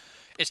 and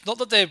it's not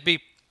that they'd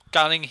be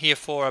gunning here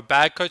for a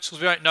bad coach,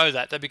 because we don't know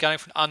that. They'd be gunning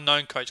for an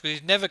unknown coach, because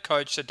he's never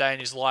coached a day in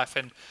his life,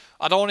 and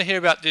I don't want to hear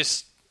about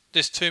this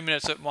 2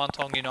 minutes at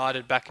Muangthong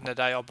United back in the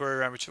day, or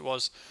Buriram, which it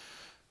was.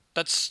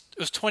 It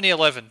was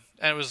 2011,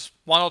 and it was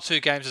 1 or 2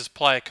 games as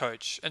player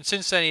coach. And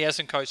since then, he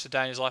hasn't coached a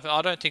day in his life. And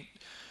I don't think...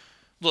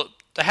 Look,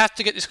 they have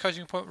to get this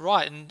coaching point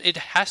right, and it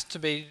has to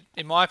be,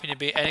 in my opinion,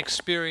 be an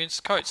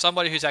experienced coach,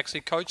 somebody who's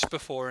actually coached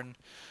before. And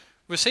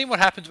we've seen what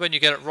happens when you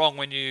get it wrong,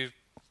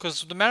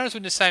 because the Mariners were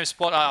in the same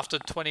spot after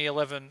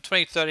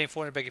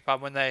 2013-14, beg your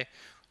pardon, when they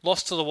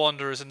lost to the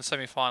Wanderers in the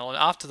semi-final. And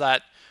after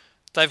that,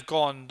 they've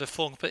fallen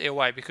completely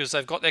away, because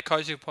they've got their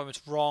coaching appointments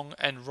wrong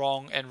and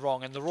wrong and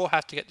wrong, and the Raw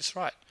have to get this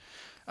right.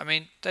 I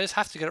mean, they just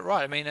have to get it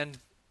right. I mean, and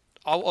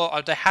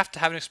they have to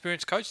have an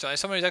experienced coach,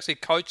 someone who's actually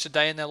coached a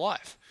day in their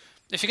life.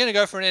 If you're going to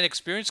go for an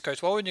inexperienced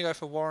coach, why wouldn't you go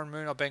for Warren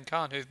Moon or Ben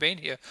Khan, who've been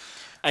here?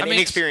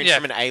 Inexperienced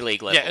from an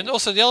A-League level. Yeah, and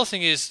also the other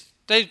thing is,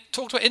 they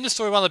talked about in the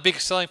story, one of the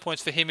big selling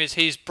points for him is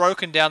he's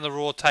broken down the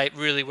Raw tape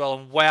really well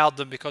and wowed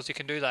them because he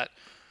can do that.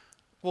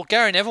 Well,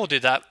 Gary Neville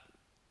did that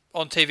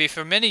on TV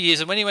for many years,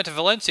 and when he went to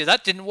Valencia,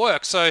 that didn't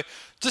work. So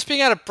just being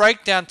able to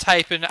break down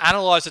tape and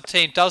analyse a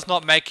team does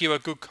not make you a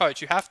good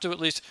coach. You have to at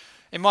least,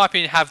 in my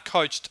opinion, have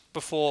coached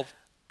before.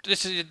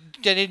 You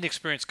need an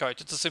experienced coach.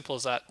 It's as simple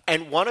as that.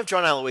 And one of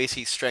John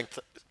Aloisi's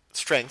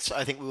strengths,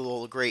 I think we will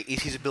all agree,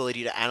 is his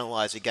ability to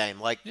analyse a game.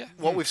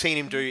 What we've seen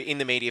him do in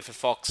the media for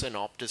Fox and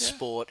Optus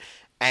Sport,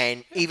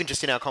 and even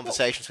just in our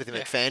conversations with him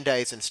at fan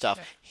days and stuff,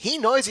 he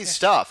knows his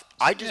stuff.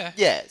 So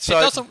it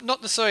doesn't,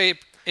 not necessarily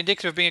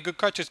indicative of being a good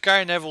coach, because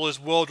Gary Neville is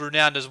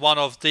world-renowned as one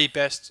of the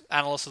best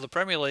analysts of the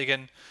Premier League,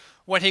 and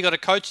when he got a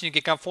coaching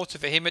gig,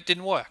 unfortunately for him, it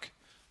didn't work.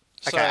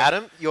 Okay,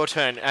 Adam, your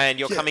turn, and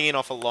you're coming in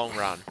off a long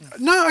run.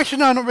 No, actually,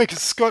 no, not really,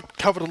 because Scott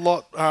covered a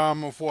lot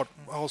of what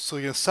I was still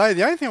going to say.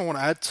 The only thing I want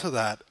to add to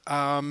that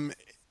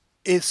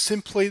is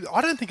simply, I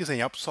don't think there's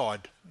any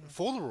upside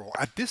for the Raw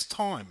at this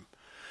time.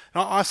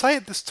 Now, I say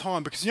at this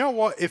time because, you know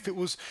what, if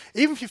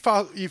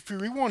you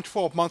rewind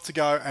 12 months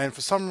ago and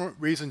for some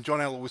reason John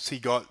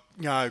Aloisi got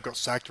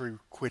sacked or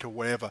quit or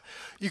whatever,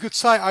 you could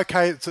say,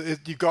 okay,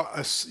 you got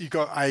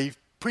a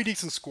pretty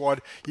decent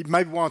squad,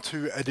 maybe 1 or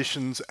 2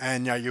 additions,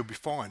 and you'll be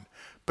fine.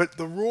 But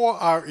the Raw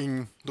are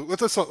in,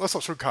 let's not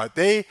sugarcoat,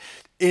 they're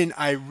in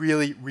a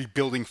really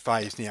rebuilding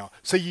phase now.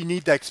 So you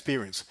need that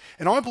experience.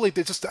 And I believe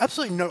there's just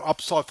absolutely no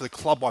upside for the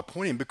club by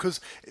pointing, because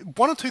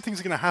 1 or 2 things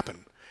are going to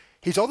happen.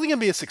 He's either going to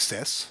be a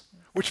success,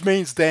 which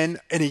means then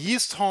in a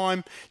year's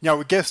time,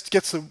 it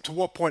gets to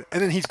what point,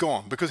 and then he's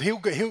gone, because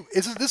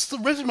this is the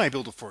resume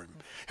builder for him.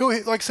 He'll,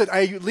 like I said,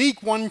 a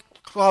League One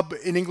club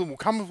in England will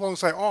come along and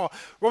say, "Oh,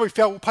 Robbie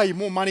Fowler will pay you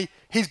more money."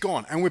 He's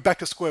gone, and we're back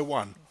to square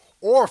one.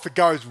 Or if it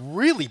goes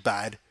really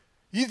bad,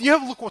 you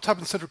have a look what's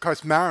happened to Central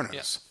Coast Mariners.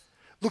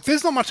 Yeah. Look,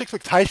 there's not much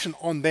expectation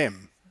on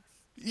them.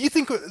 You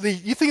think of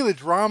the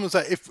dramas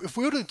that if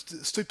we were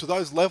to stoop to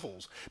those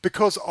levels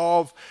because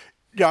of,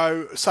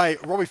 say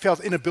Robbie Fowler's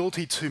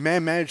inability to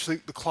manage the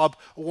club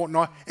or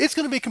whatnot, it's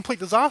going to be a complete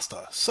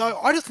disaster. So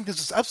I just think there's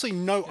just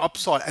absolutely no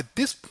upside at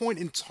this point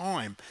in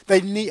time.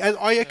 They need, as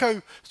I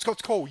echo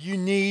Scott's call, you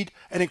need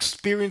an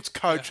experienced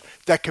coach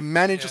that can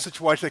manage a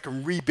situation, that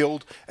can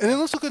rebuild, and then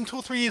let's look in 2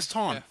 or 3 years'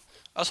 time. Yeah.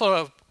 I just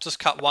want to just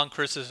cut one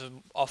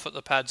criticism off at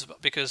the pads,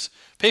 because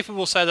people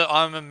will say that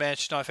I'm a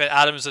Manchester United fan,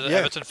 Adam's an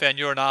Everton fan,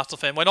 you're an Arsenal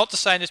fan. We're not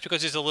just saying this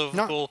because he's a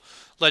Liverpool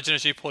legend,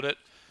 as you put it.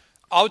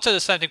 I would say the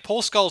same thing.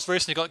 Paul Scholes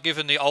recently got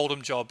given the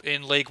Oldham job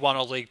in League 1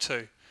 or League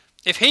 2.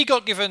 If he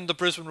got given the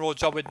Brisbane Roar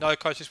job with no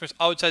coaching experience,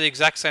 I would say the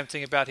exact same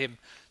thing about him.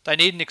 They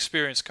need an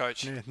experienced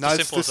coach. Yeah. No,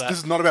 this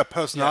is not about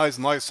personalities.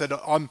 And like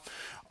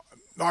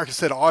I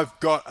said, I've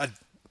got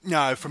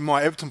from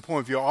my Everton point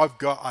of view, I've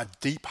got a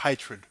deep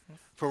hatred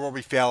for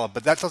Robbie Fowler,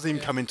 but that doesn't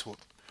even come into it.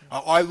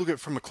 I look at it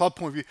from a club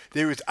point of view.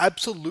 There is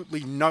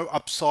absolutely no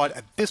upside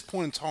at this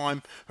point in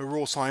time for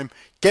Raw saying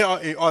get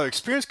either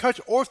experienced coach,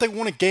 or if they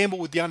want to gamble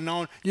with the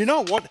unknown, you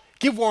know what?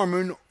 Give Warren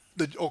Moon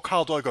or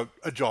Carl Doig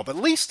a job. At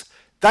least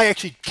they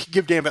actually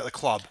give a damn about the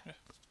club.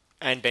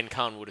 And Ben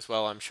Kahn would as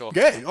well, I'm sure.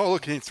 Yeah. Oh,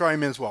 look, you can throw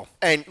him in as well.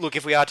 And look,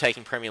 if we are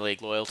taking Premier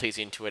League loyalties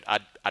into it,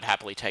 I'd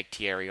happily take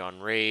Thierry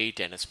Henry,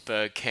 Dennis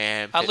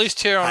Bergkamp. At least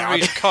Thierry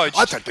Henry's coached.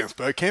 I'd take Dennis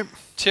Bergkamp.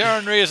 Thierry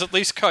Henry is at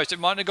least coached. It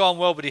might not have gone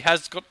well, but he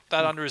has got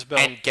that under his belt.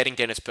 And getting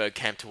Dennis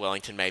Bergkamp to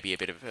Wellington may be a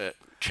bit of a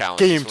challenge.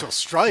 Get him to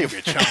Australia would be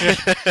a challenge.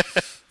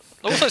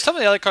 Also, some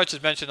of the other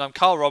coaches mentioned,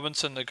 Carl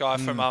Robinson, the guy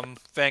from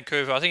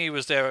Vancouver. I think he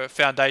was their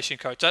foundation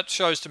coach. That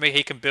shows to me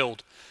he can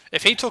build.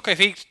 If he took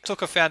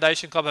a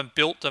foundation club and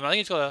built them, I think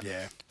he's got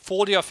a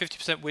 40 or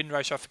 50% win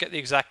ratio. I forget the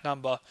exact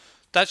number.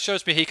 That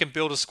shows me he can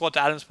build a squad.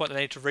 To Adam's point, they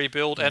need to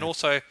rebuild, and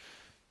also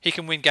he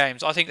can win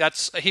games. I think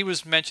he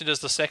was mentioned as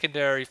the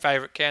secondary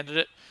favourite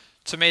candidate.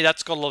 To me,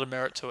 that's got a lot of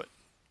merit to it.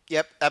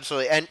 Yep,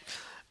 absolutely. And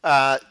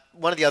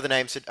one of the other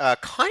names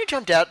that kind of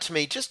jumped out to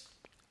me, just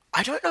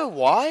I don't know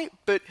why,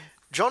 but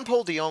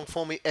Jean-Paul de Jong,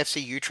 former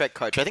FC Utrecht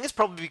coach. I think it's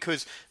probably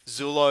because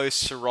Zulo,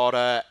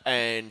 Sirota,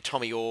 and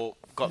Tommy Orr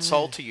got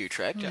sold to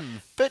Utrecht.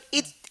 But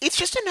it's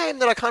just a name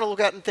that I kind of look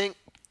at and think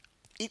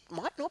it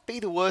might not be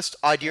the worst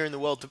idea in the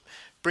world to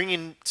bring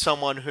in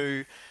someone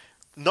who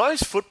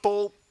knows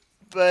football,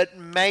 but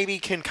maybe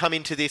can come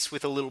into this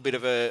with a little bit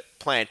of a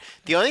plan.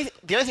 The only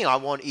thing I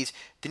want is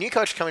the new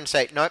coach to come in and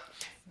say, nope,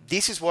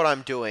 this is what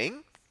I'm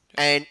doing,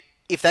 and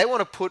if they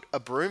want to put a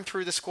broom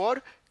through the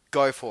squad,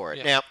 go for it.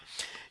 Yeah. Now,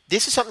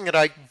 this is something that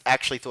I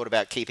actually thought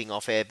about keeping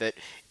off air, but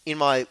in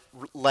my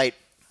late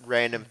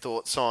random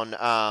thoughts one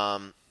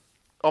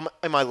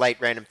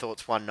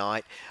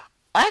night,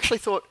 I actually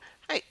thought,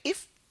 hey,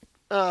 if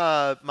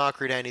Mark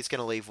Rudan is going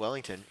to leave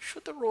Wellington,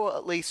 should the Raw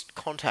at least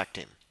contact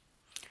him?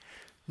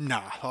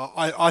 Nah,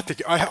 I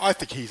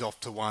think he's off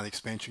to one of the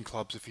expansion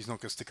clubs if he's not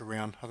going to stick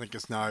around. I think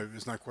there's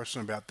no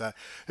question about that.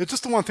 It's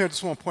just the one thing I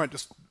just want to point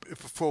just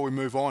before we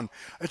move on.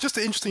 It's just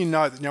an interesting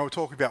note that we're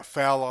talking about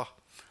Fowler,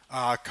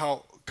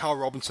 Carl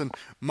Robinson,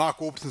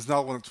 Mark Orbison's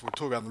another one that we'll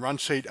talk about in the run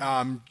sheet.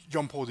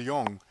 Jean-Paul de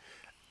Jong.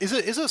 Is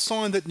it a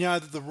sign that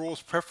that the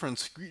Raw's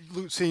preference,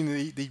 seeing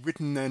the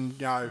written and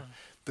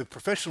the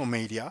professional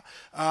media,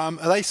 are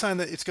they saying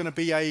that it's going to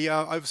be a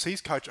overseas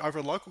coach over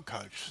a local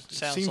coach?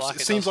 Seems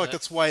like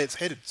that's the way it's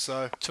headed.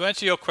 So to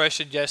answer your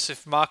question, yes,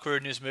 if Mark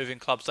Rudan is moving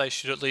clubs, they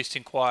should at least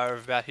inquire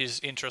about his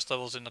interest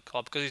levels in the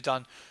club because he's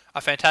done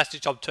a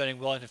fantastic job turning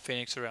Wellington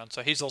Phoenix around.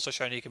 So he's also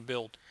shown he can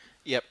build.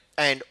 Yep,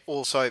 and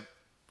also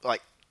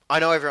I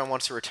know everyone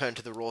wants to return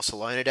to the Raw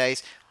Salona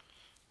days.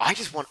 I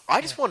just want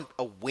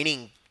a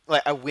winning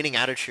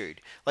attitude.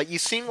 Like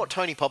you've seen what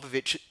Tony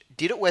Popovich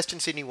did at Western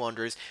Sydney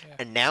Wanderers,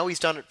 and now he's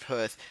done at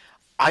Perth.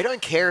 I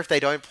don't care if they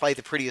don't play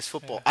the prettiest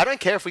football. I don't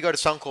care if we go to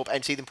Suncorp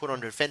and see them put on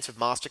a defensive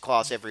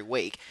masterclass every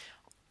week.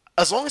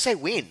 As long as they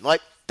win,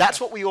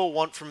 that's what we all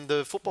want from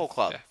the football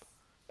club.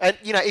 And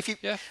if you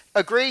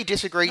agree,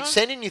 disagree,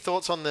 send in your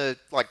thoughts on the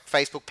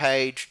Facebook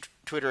page,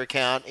 Twitter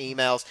account,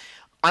 emails.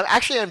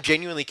 I'm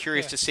genuinely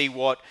curious to see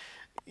what,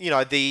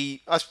 I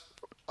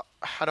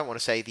don't want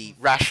to say the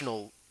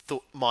rational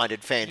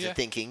minded fans are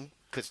thinking,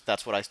 because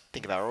that's what I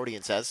think of our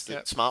audience as,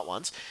 the smart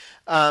ones.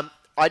 I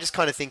just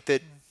kind of think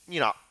that,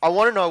 I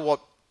want to know what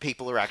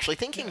people are actually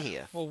thinking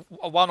here. Well,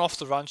 one off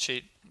the run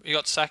sheet, he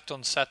got sacked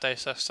on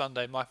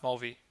Sunday, Mike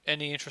Mulvey.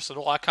 Any interest at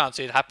all? I can't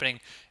see it happening,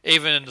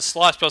 even in the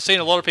slice, but I've seen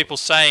a lot of people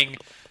saying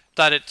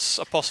that it's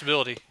a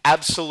possibility.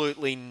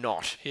 Absolutely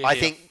not.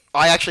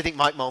 I actually think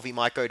Mike Mulvey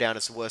might go down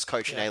as the worst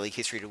coach in A-League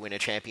history to win a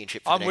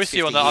championship for the next 50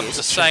 years. I'm with you on that. I'm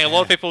just saying, a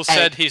lot of people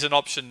said he's an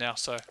option now.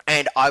 So,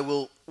 and I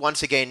will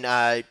once again,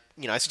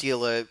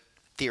 steal a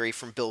theory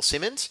from Bill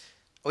Simmons.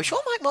 Are we sure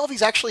Mike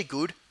Mulvey's actually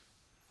good?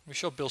 Are we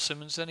sure Bill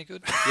Simmons is any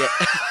good? Yeah.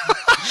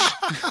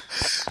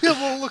 Yeah,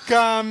 well, look,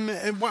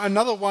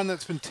 another one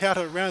that's been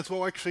touted around as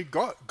well actually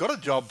got a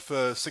job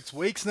for 6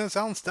 weeks, and that's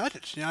Alan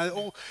Stajic.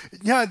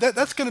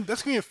 That's going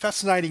to be a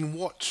fascinating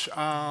watch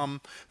the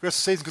rest of the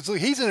season because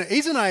he's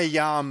in a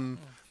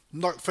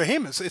for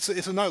him it's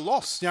a no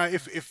loss.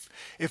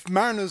 If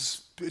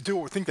Mariners do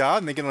what we think they are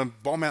and they're going to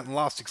bomb out in the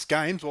last 6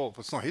 games, well,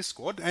 it's not his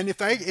squad, and if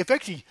they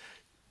actually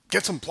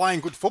get some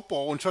playing good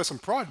football and show some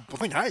pride, we'll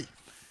think, hey,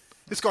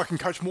 this guy can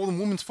coach more than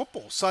women's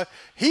football. So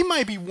he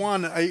may be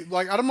one.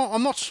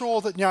 I'm not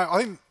sure that.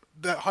 I think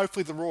that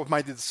hopefully the Raw have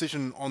made the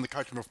decision on the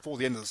coaching before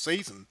the end of the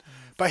season.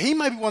 But he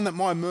may be one that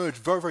might emerge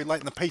very, very late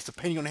in the piece,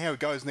 depending on how it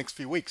goes the next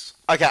few weeks.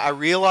 Okay, I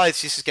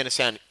realise this is going to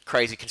sound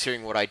crazy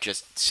considering what I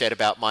just said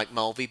about Mike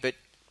Mulvey, but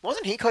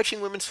wasn't he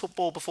coaching women's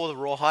football before the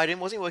Raw hired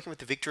him? Wasn't he working with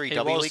the Victory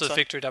W League? He was the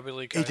Victory W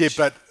League coach. He did,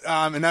 but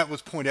and that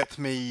was pointed out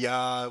to me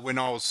when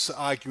I was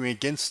arguing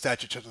against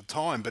Stajic at the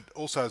time, but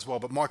also as well.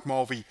 But Mike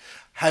Mulvey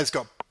has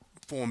got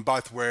form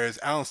both, whereas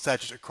Alan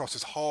Stajic across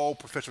his whole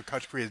professional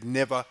coach career has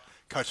never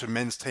coached a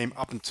men's team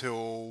up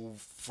until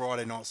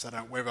Friday night,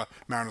 Saturday, wherever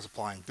Mariners are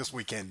playing this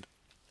weekend.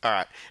 All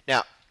right.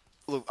 Now,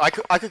 look, I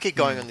could keep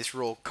going on this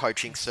Raw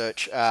coaching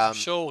search. I'm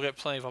sure we'll get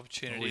plenty of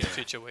opportunity in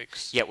future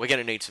weeks. Yeah, we're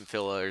going to need some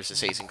filler as the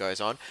season goes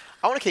on.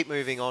 I want to keep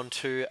moving on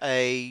to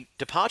a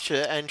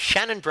departure, and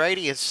Shannon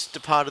Brady has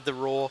departed the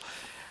Raw.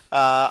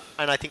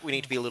 And I think we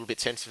need to be a little bit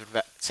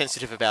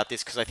sensitive about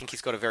this because I think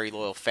he's got a very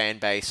loyal fan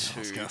base. I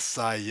was going to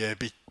say,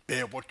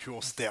 watch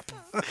your step.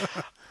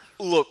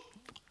 Look,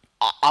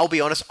 I'll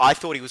be honest, I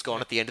thought he was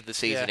gone at the end of the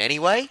season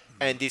anyway,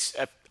 and this,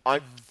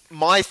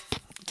 my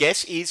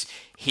guess is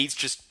he's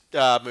just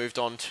moved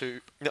on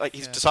to,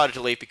 he's decided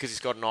to leave because he's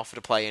got an offer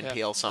to play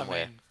NPL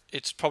somewhere. I mean,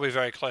 it's probably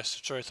very close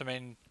to truth. I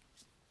mean,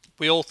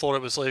 we all thought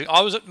it was leaving.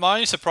 My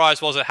only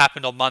surprise was it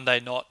happened on Monday,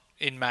 not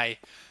in May.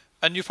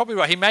 And you're probably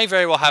right. He may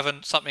very well have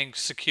something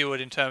secured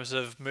in terms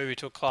of moving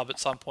to a club at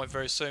some point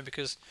very soon,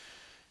 because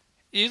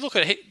you look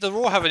at it, the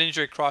Raw have an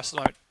injury crisis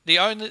at the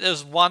moment.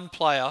 There's one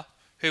player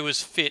who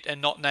was fit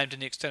and not named in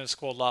the extended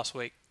squad last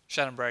week,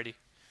 Shannon Brady.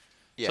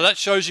 Yeah. So that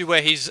shows you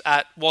where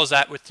was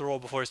at with the Raw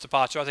before his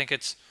departure. I think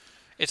it's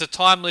a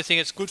timely thing.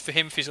 It's good for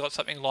him if he's got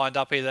something lined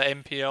up, either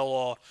MPL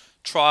or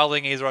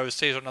trialling either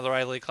overseas or another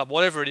A-League club.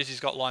 Whatever it is he's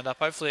got lined up,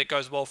 hopefully it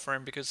goes well for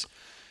him, because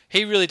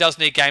he really does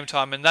need game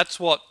time, and that's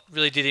what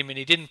really did him, and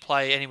he didn't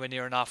play anywhere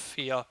near enough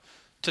here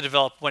to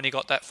develop when he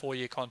got that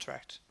 4-year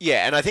contract.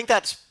 Yeah, and I think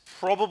that's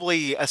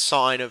probably a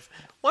sign of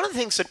one of the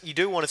things that you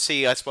do want to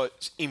see, I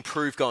suppose,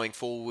 improve going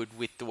forward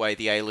with the way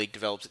the A-League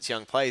develops its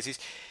young players is,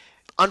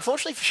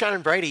 unfortunately for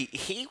Shannon Brady,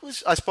 he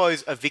was, I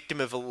suppose, a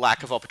victim of a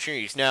lack of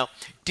opportunities. Now,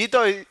 did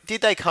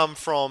they come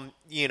from,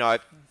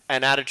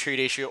 an attitude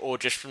issue, or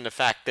just from the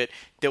fact that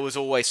there was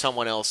always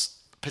someone else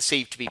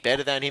perceived to be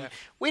better than him?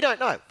 We don't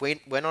know.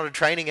 We're not at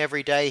training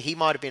every day. He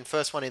might have been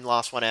first one in,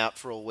 last one out,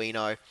 for all we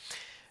know.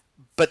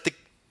 But the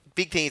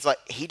big thing is,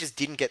 he just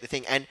didn't get the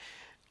thing. And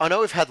I know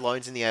we've had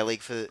loans in the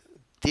A-League for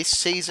this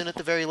season at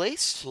the very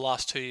least. The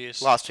last 2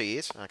 years.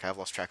 Okay, I've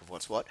lost track of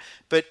what's what.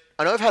 But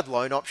I know we've had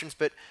loan options,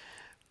 but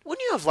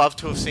wouldn't you have loved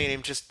to have seen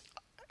him just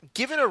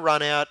given a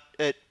run out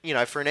at,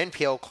 for an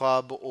NPL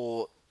club,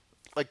 or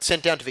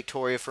sent down to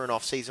Victoria for an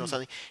off-season or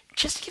something,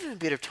 just to give him a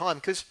bit of time?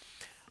 Because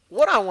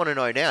what I want to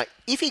know now,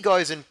 if he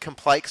goes and can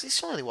play, because he's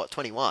still only,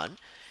 21,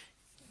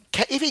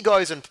 if he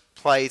goes and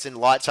plays and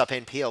lights up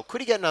NPL, could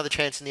he get another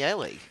chance in the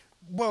A-League?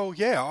 Well,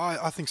 yeah,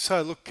 I think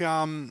so. Look,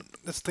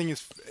 this thing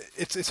is,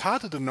 it's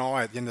hard to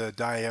deny at the end of the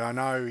day. I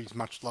know he's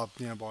much loved,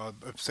 by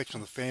a section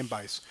of the fan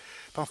base.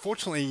 But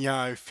unfortunately,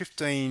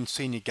 15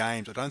 senior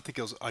games,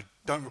 I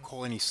don't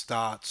recall any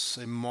starts.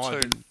 It might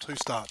have been 2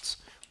 starts.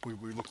 We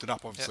looked it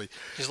up, obviously.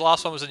 Yep. His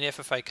last one was in the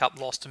FFA Cup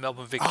loss to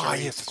Melbourne Victory. Oh,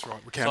 yes, that's right.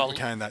 We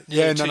can that.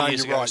 Yeah, no,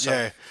 you're right. So.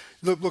 Yeah.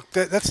 Look,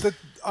 that's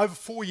over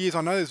 4 years.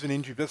 I know there's been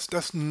injury, but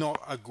that's not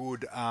a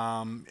good.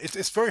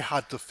 It's very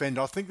hard to defend.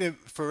 I think that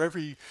for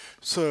every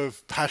sort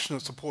of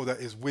passionate supporter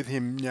that is with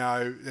him,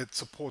 that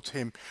supports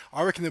him,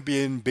 I reckon there'd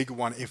be a bigger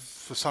one if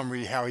for some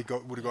reason how he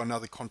would have got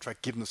another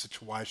contract given the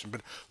situation.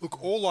 But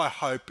look, all I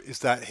hope is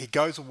that he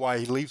goes away,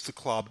 he leaves the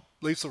club,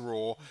 leaves the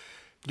Raw,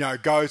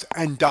 goes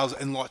and does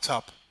and lights it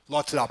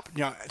up,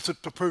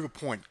 to prove a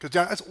point. Because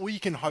that's all you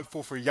can hope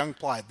for a young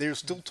player. There is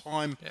still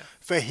time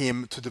for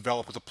him to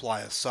develop as a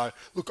player. So,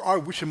 look, I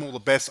wish him all the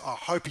best. I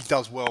hope he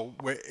does well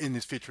in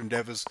his future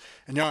endeavours.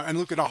 And I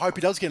hope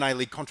he does get an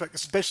A-League contract,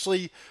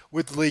 especially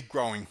with the league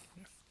growing.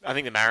 I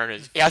think the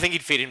Mariners... Yeah, I think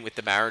he'd fit in with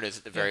the Mariners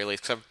at the very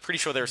least, because I'm pretty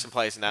sure there are some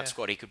players in that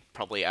squad he could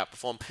probably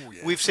outperform.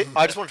 We've seen,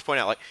 I just wanted to point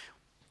out,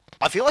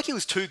 I feel like he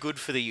was too good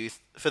for the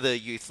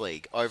youth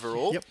league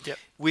overall. Yep.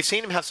 We've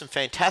seen him have some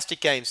fantastic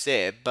games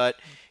there, but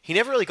he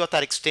never really got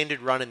that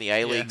extended run in the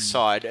A-League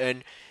side.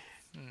 And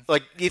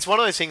it's one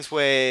of those things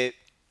where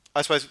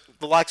I suppose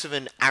the likes of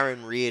an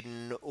Aaron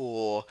Reardon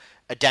or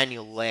a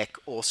Daniel Leck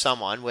or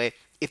someone where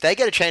if they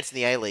get a chance in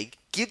the A-League,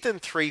 give them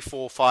 3,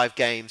 4, 5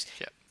 games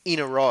in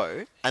a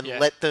row and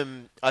let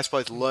them, I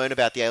suppose, learn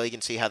about the A-League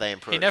and see how they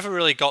improve. He never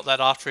really got that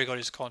after he got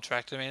his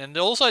contract. I mean, and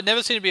there also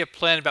never seemed to be a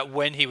plan about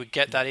when he would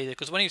get that either,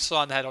 because when he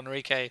signed, they had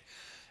Enrique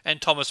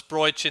and Thomas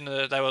Broich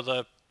they were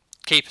the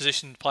key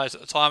position players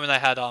at the time, and they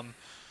had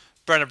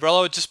Brennan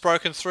Brello had just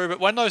broken through.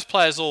 But when those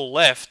players all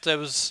left, there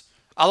was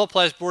other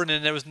players brought in,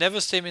 and there was never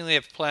seemingly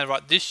a plan,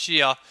 right, this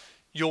year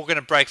you're going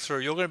to break through,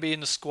 you're going to be in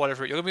the squad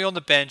every week, you're going to be on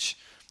the bench,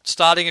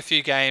 starting a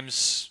few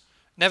games.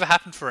 Never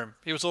happened for him.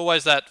 He was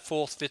always that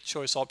 4th, 5th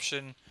choice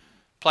option,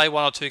 play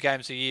 1 or 2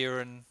 games a year,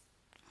 and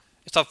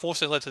it's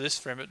unfortunately led to this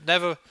for him.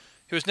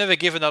 He was never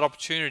given that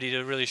opportunity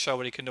to really show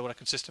what he can do on a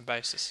consistent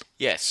basis.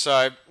 Yes,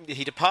 so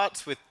he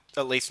departs with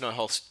at least no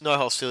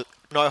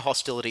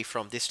hostility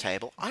from this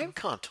table. I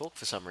can't talk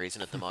for some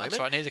reason at the moment.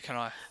 That's right, neither can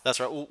I. That's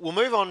right. We'll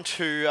move on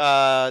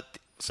to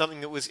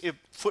something that was a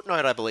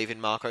footnote, I believe, in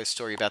Marco's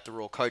story about the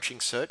Raw coaching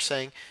search,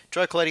 saying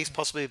Joe Coletti's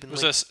possibly been...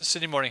 It was a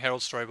Sydney Morning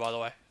Herald story, by the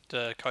way,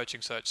 the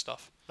coaching search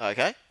stuff.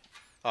 Okay.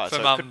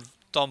 From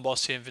Don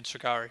Bossi and Vince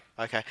Ricari.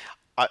 Okay.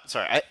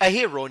 Sorry, I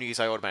hear Raw News,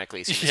 I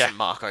automatically assume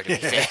Marco, to be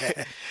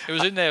fair. It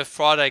was in their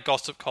Friday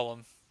gossip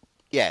column.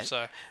 Yeah.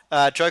 So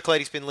Joe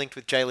Coletti's been linked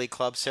with J-League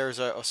clubs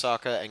Cerezo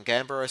Osaka and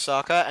Gamba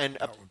Osaka, and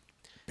that would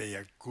be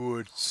a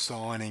good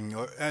signing.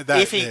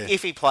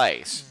 If he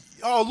plays.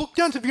 Oh, look,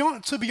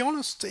 to be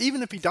honest,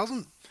 even if he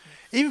doesn't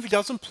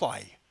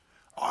play,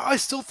 I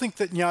still think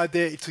that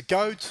to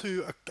go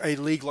to a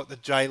league like the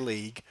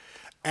J-League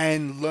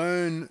and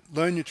learn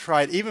your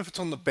trade, even if it's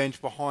on the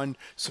bench behind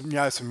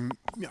some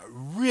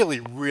really,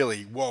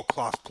 really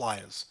world-class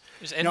players.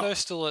 Is Endo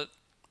still at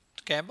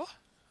Gamba?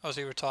 Or is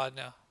he retired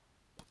now?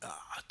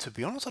 To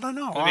be honest, I don't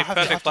know. It'd be a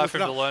perfect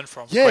platform to learn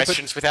from. Yeah,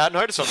 Questions without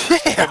notice on them.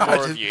 Yeah,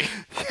 More of you.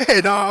 Yeah,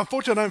 no,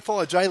 unfortunately I don't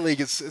follow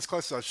J-League as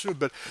close as I should.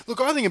 But look,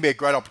 I think it'd be a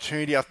great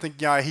opportunity. I think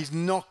he's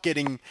not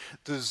getting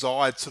the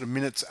desired sort of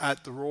minutes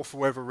at the Raw for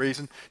whatever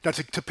reason.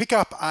 To pick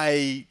up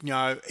a,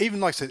 even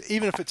like I said,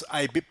 even if it's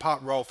a bit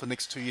part role for the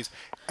next 2 years,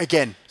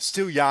 again,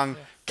 still young,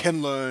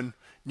 can learn,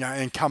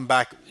 and come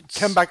back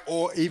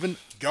or even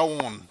go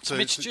on.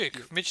 Mitch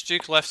Duke. Mitch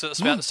Duke left at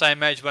about the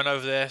same age, went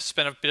over there,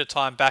 spent a bit of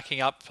time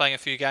backing up, playing a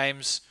few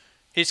games.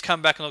 He's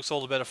come back and looks all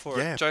the better for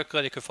it. Joe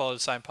Coletti could follow the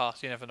same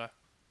path. You never know.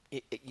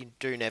 You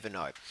do never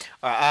know.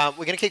 All right,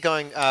 we're going to keep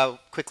going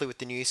quickly with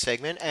the news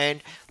segment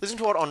and listen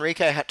to what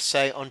Enrique had to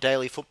say on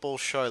Daily Football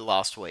Show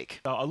last week.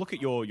 I look at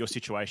your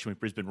situation with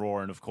Brisbane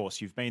Roar, and of course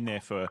you've been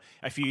there for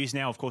a few years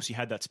now. Of course you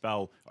had that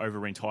spell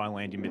over in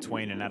Thailand in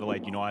between and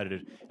Adelaide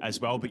United as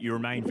well, but you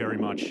remain very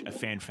much a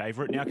fan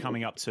favourite. Now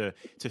coming up to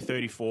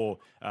 34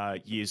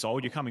 years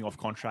old, you're coming off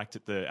contract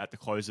at the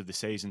close of the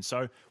season.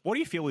 So what do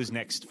you feel is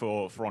next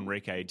for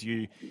Enrique?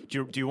 Do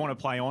you want to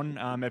play on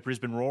at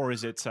Brisbane Roar, or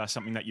is it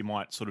something that you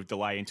might sort of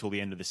delay until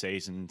the end of the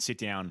season, sit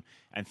down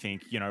and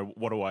think,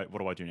 what do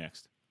I do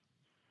next?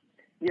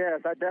 Yes,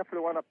 I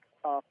definitely want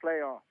to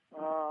play on.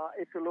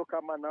 If you look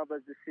at my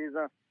numbers this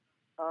season,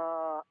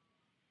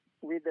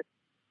 with the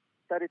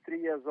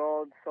 33 years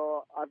old,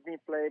 so I've been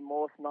playing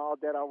most now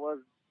than I was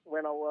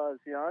when I was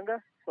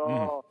younger.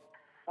 So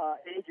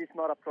age is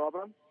not a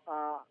problem.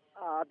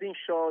 I've been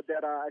shown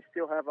that I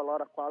still have a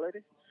lot of quality.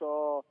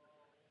 So.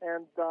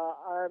 And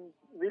I'm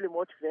really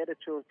motivated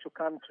to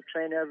come to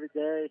train every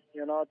day.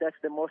 That's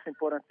the most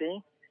important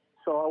thing.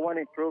 So I want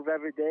to improve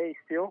every day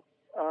still.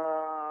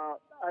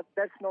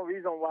 That's no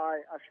reason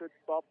why I should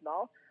stop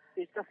now.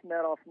 It's just a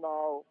matter of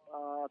now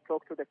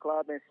talk to the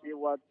club and see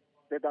what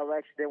the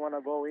direction they want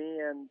to go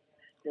in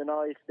and,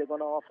 if they're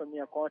going to offer me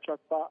a contract.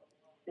 But,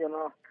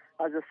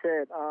 as I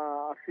said,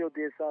 I feel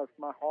this as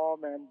my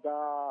home and,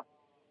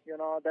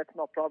 that's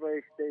no problem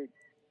if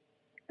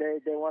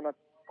they want to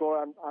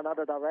go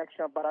another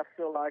direction, but I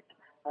feel like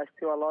I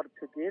still have a lot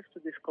to give to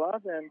this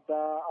club, and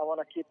I want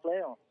to keep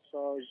playing on.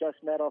 So it's just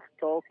a matter of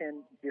talk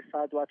and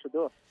decide what to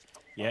do.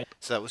 Yeah.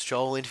 So that was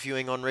Joel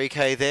interviewing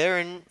Enrique there,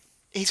 and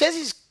he says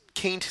he's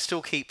keen to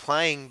still keep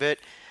playing, but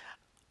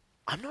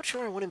I'm not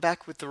sure I want him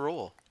back with the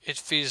Raw.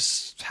 If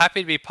he's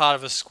happy to be part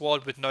of a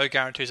squad with no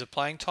guarantees of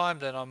playing time,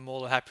 then I'm more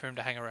than happy for him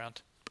to hang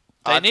around.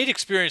 They need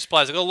experienced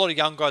players. They've got a lot of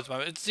young guys at the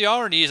moment. It's the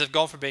irony is they've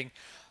gone from being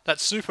that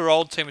super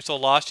old team we saw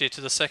last year to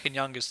the second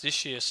youngest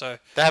this year. So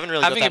they haven't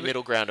really got that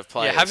middle ground of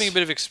players. Yeah, having a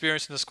bit of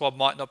experience in the squad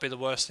might not be the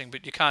worst thing,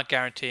 but you can't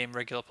guarantee him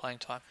regular playing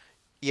time.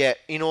 Yeah,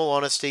 in all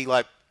honesty,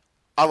 I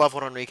love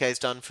what Enrique's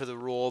done for the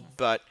Raw,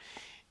 but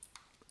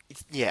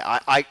yeah,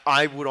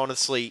 I would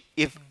honestly,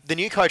 if the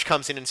new coach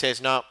comes in and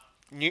says, no,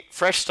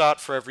 fresh start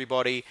for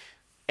everybody,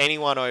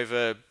 anyone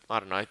over,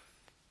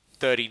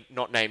 30,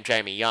 not named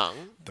Jamie Young.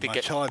 The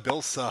Marcelo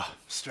Bielsa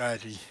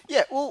strategy.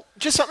 Yeah, well,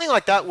 just something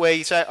like that where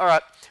you say, all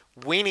right,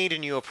 we need a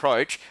new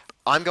approach.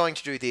 I'm going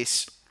to do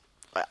this.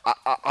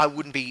 I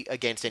wouldn't be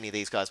against any of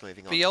these guys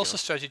moving on. Bielsa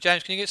strategy.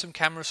 James, can you get some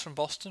cameras from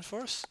Boston for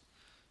us?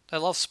 They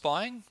love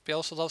spying.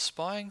 Bielsa loves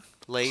spying.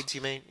 Leeds,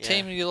 you mean?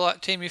 Yeah.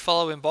 Team you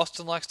follow in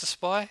Boston likes to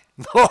spy.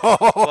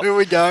 Oh, here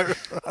we go.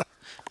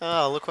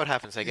 Oh, look what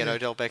happens. They get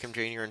Odell Beckham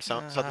Jr. and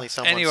suddenly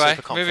someone's anyway,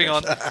 super confident. Moving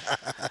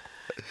on.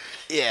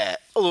 Yeah.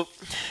 Look.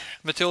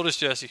 Matilda's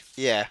jersey.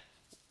 Yeah.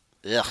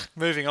 Ugh.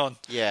 Moving on.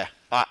 Yeah.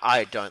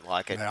 I don't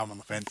like it. Now I'm on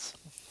the fence.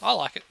 I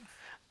like it.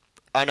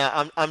 I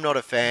know. I'm not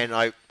a fan.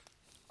 I'm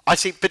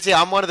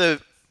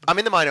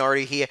in the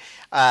minority here.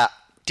 I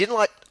didn't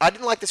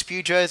like the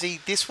Spew jersey.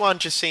 This one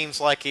just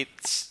seems like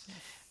it's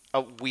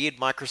a weird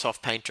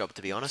Microsoft Paint job,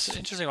 to be honest. It's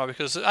an interesting one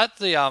because at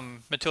the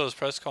Matilda's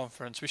press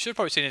conference, we should have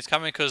probably seen it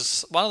coming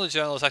because one of the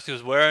journalists actually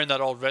was wearing that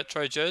old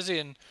retro jersey,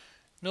 and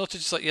Miletich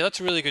just like, yeah, that's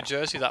a really good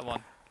jersey, that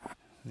one.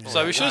 Yeah,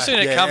 so we should have seen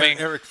it coming.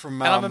 Eric from,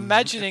 and I'm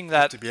imagining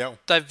that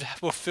they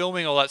were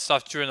filming all that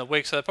stuff during the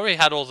week, so they probably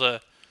had all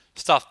the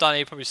stuff done.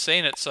 You've probably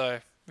seen it, so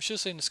we should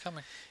have seen this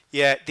coming.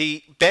 Yeah,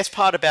 the best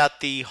part about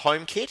the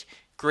home kit,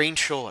 green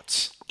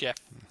shorts. Yeah.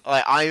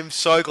 I am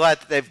so glad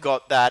that they've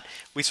got that.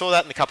 We saw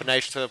that in the Cup of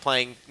Nations where they're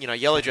playing,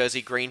 yellow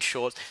jersey, green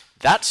shorts.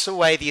 That's the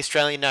way the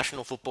Australian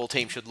national football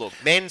team should look.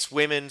 Men's,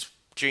 women's,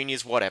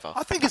 juniors, whatever.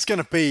 I think it's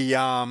going to be, like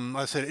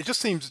I said, it just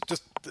seems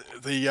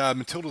the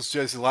Matildas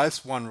jersey, the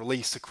latest one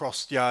released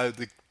across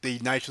the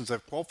nations that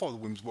have qualified for the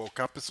Women's World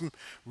Cup. There's some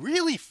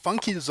really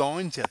funky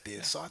designs out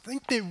there. So I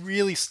think they're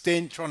really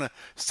trying to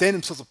stand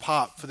themselves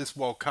apart for this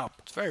World Cup.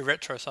 It's very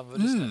retro, some of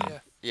it, isn't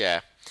it?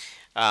 Yeah.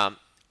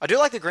 I do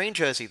like the green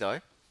jersey, though.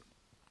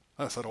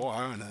 Oh, so do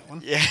I own that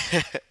one.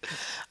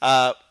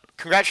 Yeah.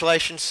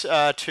 Congratulations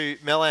to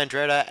Mel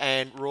Andretta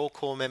and Raw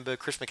Corps member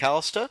Chris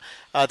McAllister.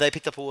 They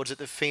picked up awards at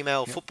the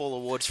Female Football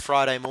Awards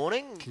Friday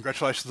morning.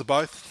 Congratulations to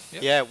both.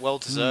 Yep. Yeah, well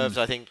deserved.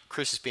 I think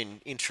Chris has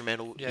been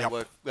instrumental in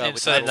work in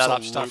setting that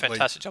up. She's done a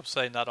fantastic job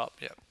setting that up.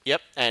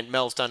 Yep, and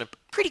Mel's done a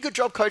pretty good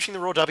job coaching the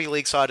Raw W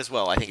League side as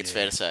well. I think it's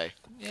fair to say.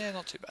 Yeah,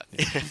 not too bad.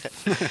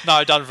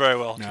 No, done very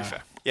well. To be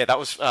fair. Yeah, that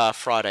was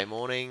Friday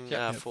morning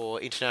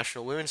for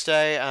International Women's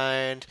Day.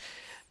 And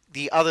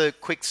the other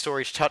quick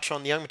story to touch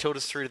on, the Young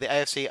Matildas through to the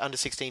AFC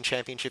Under-16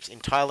 Championships in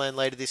Thailand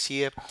later this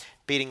year,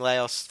 beating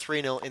Laos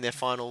 3-0 in their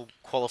final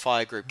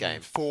qualifier group game.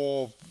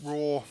 For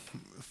Raw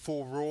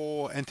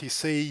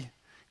NTC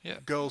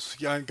girls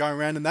going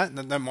around in that, and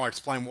that might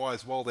explain why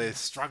as well. They're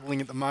struggling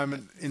at the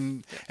moment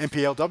in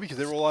NPLW because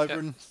they're all over.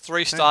 And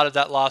 3 started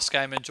that last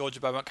game, and Georgia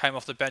Beaumont came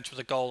off the bench with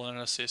a goal and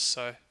an assist.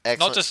 So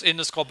not just in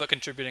the squad, but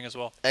contributing as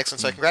well.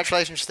 Excellent. So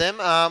congratulations to them.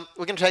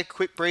 We're going to take a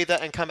quick breather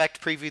and come back to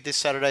preview this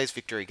Saturday's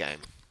victory game.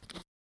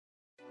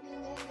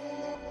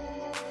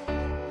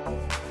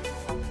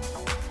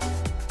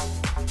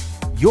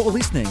 You're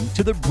listening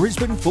to the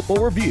Brisbane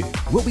Football Review.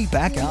 We'll be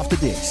back after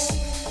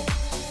this.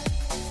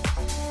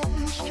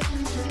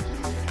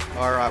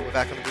 All right, we're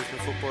back on the Brisbane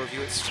Football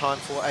Review. It's time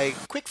for a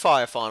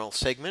quick-fire final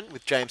segment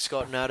with James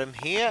Scott and Adam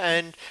here.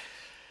 And,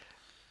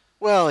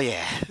 well,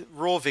 yeah,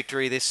 Raw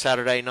victory this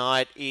Saturday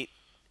night. It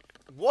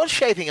was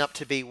shaping up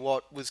to be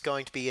what was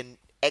going to be an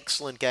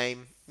excellent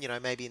game, you know,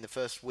 maybe in the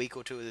first week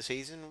or two of the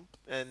season.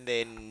 And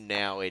then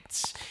now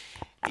it's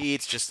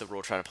just the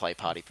Raw trying to play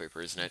party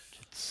pooper, isn't it?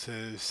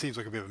 It seems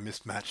like a bit of a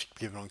mismatch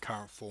given on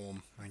current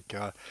form. I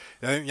think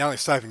the only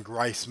saving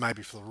grace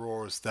maybe for the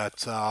Raw is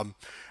that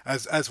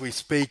as we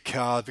speak,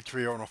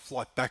 Victory are on a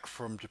flight back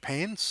from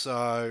Japan.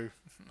 So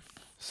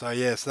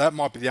that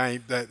might be the only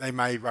that they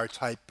may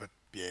rotate. But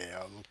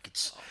yeah, look,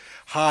 it's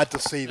hard to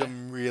see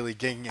them really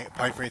getting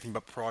paid for anything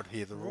but pride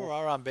here. The Raw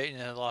are unbeaten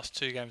in the last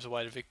 2 games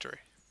away to victory.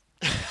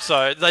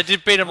 So they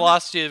did beat them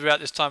last year about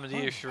this time of the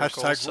year, if you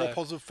recall. Raw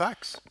positive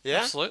facts. Yeah,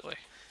 absolutely.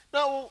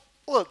 No,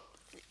 well, look,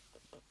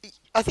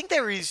 I think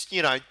there is,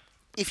 you know,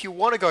 if you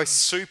want to go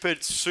super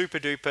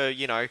duper,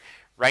 you know,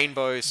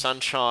 rainbow,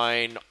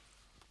 sunshine,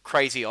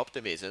 crazy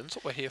optimism. That's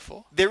what we're here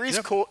for. There is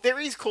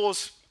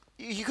cause.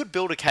 You could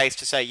build a case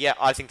to say, yeah,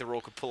 I think the Raw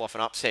could pull off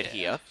an upset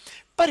here,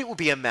 but it would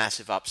be a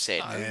massive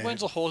upset.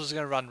 Wenzel Horse is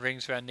going to run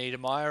rings around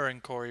Niedermeyer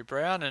and Corey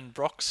Brown and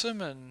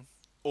Broxham and...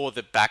 Or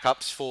the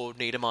backups for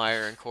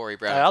Niedermeyer and Corey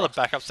Brown. They are the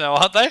backups now,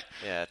 aren't they?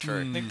 Yeah,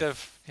 true. I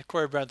think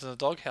Corey Brown's in the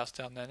doghouse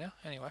down there now.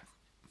 Anyway.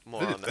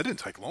 They didn't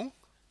take long.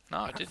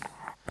 No, it didn't.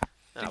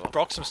 I think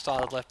Broxham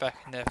started left back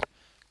in their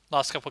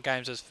last couple of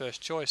games as first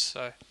choice.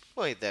 So.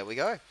 Well, there we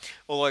go.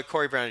 Although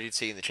Corey Brown I did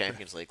see in the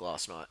Champions League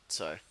last night.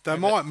 So.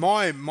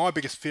 My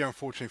biggest fear,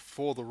 unfortunately,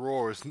 for the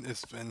Raw is,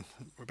 and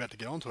we're about to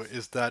get onto it,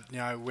 is that, you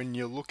know, when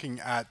you're looking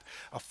at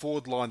a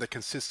forward line that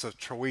consists of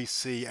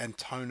Troisi,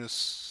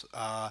 Antonis,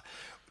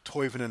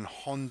 Toivonen,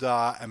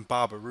 Honda, and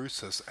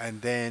Barbarouses,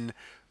 and then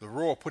the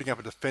Raw putting up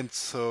a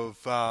defence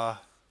of...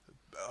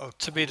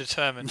 to be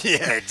determined.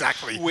 Yeah,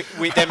 exactly.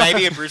 There may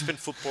be a Brisbane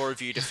Football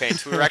Review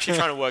defence. We were actually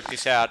trying to work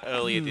this out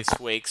earlier this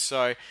week.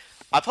 So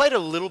I played a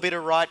little bit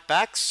of right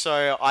back,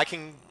 so I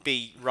can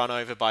be run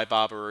over by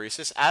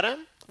Barbarouses.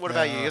 Adam, what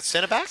about you? You're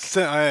centre back?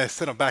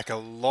 Centre back a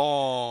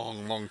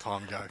long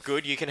time ago.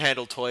 Good, you can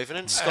handle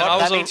Toivonen. Scott,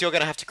 that means you're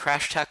going to have to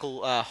crash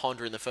tackle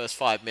Honda in the first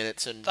 5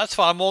 minutes. And that's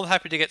fine. I'm more than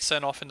happy to get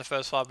sent off in the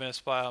first 5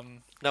 minutes by...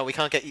 No, you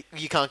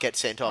can't get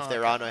sent off.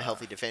 There are no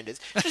healthy defenders.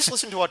 Just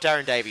listen to what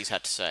Darren Davies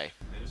had to say.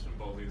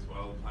 Bowlby as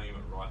well, playing him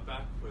at right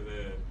back. Were there,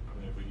 I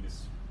don't know, were you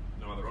just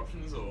no other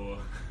options or?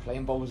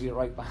 Playing Bowlby at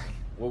right back.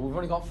 Well, we've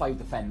only got 5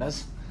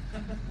 defenders,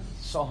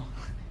 so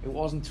it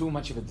wasn't too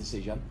much of a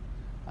decision.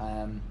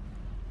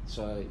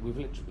 So we've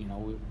literally, you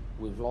know,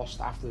 we've lost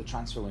after the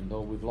transfer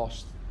window. We've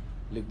lost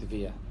Luke De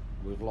Vere,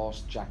 we've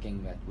lost Jack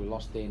Inglett, we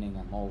lost Dane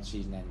Ingham all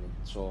season ending.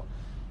 So,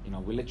 you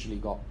know, we literally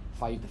got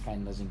 5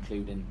 defenders,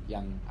 including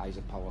young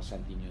Isaac Powell,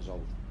 17 years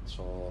old.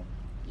 So,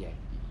 yeah,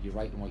 you're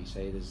right in what you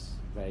say. There's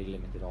very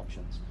limited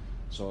options.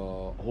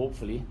 So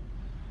hopefully,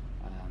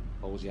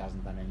 Bowsy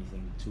hasn't done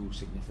anything too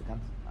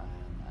significant,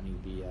 and he'll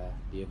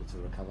be able to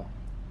recover.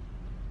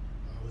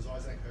 Was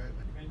Isaac hurt?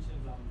 You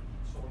mentioned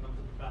Sean up at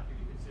the back. If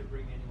you consider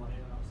bringing anyone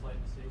in, and that was late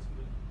in the season,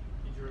 but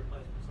did you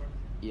replace him? Sorry.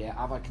 Yeah,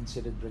 have I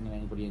considered bringing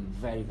anybody in?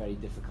 Very, very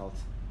difficult,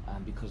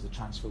 because the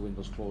transfer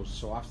window's closed.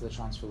 So after the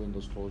transfer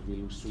window's closed, we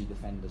lose 3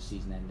 defenders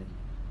season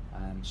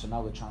ending. So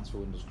now the transfer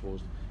window's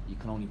closed, you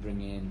can only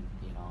bring in,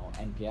 you know,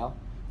 NPL.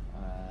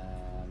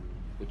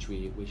 Which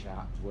we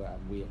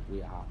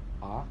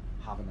are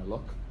having a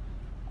look,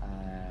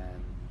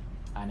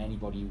 and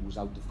anybody who's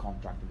out of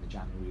contract in the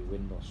January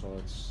window. So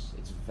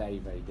it's very,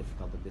 very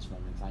difficult at this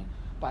moment in time.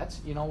 But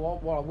you know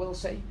what I will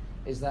say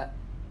is that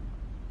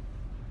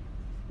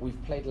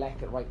we've played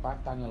Leck at right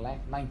back, Daniel Leck,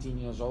 19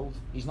 years old.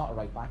 He's not a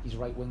right back, he's a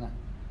right winger.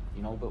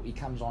 You know, but he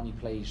comes on, he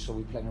plays. So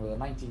we're playing with a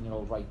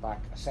 19-year-old right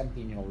back, a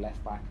 17-year-old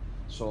left back.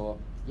 So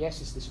yes,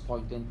 it's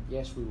disappointing.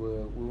 Yes, we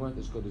weren't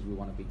as good as we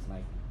want to be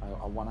tonight. I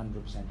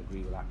 100%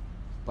 agree with that.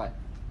 But,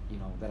 you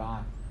know, there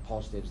are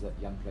positives that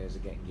young players are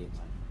getting game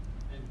time.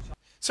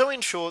 So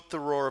in short, the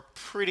Raw are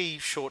pretty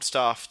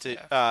short-staffed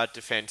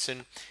defence,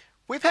 and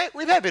we pay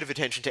a bit of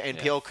attention to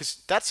NPL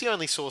because that's the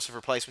only source of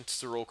replacements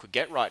the Raw could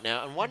get right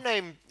now. And one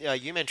name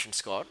you mentioned,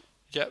 Scott.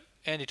 Yep,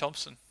 Andy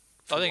Thompson.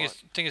 I think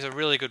he's a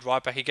really good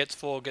right back. He gets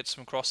forward, gets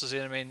some crosses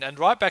in. I mean, and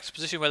right back's a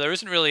position where there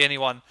isn't really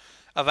anyone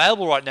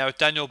available right now. With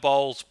Daniel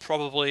Bowles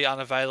probably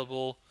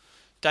unavailable.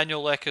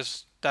 Daniel Leck,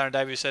 as Darren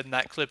Davies said in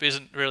that clip,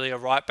 isn't really a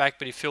right back,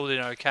 but he filled in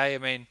okay. I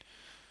mean,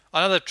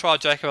 I know they've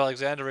tried Jacob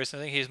Alexander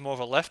recently. I think he's more of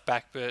a left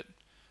back, but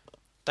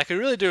they could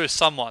really do with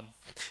someone.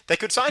 They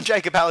could sign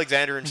Jacob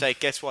Alexander and say,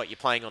 guess what, you're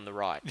playing on the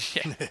right.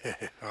 Yeah.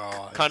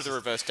 Kind of the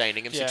reverse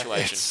Daningham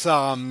situation. It's,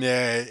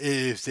 it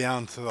is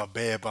down to the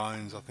bare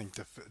bones, I think,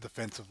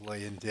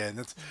 defensively. And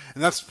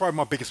that's probably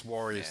my biggest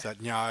worry is that,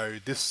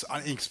 this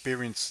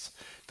inexperienced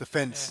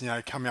defence,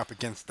 coming up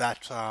against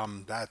that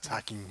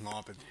attacking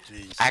line. But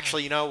geez.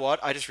 Actually, you know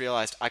what? I just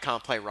realised I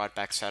can't play right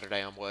back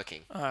Saturday. I'm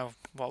working. Oh,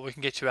 well, we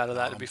can get you out of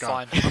that. It'll be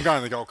fine. I'm going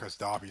to the Gold Coast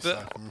Derby.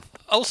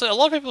 Also, a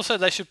lot of people said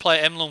they should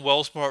play Emlyn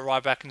Wellsmore at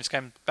right back in this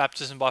game.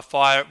 Baptism by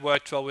fire. It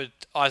worked well with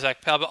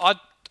Isaac Powell. But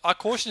I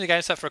caution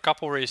against that for a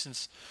couple of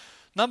reasons.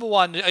 Number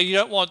one, you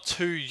don't want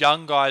two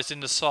young guys in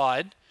the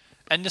side.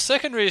 And the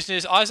second reason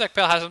is Isaac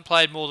Powell hasn't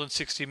played more than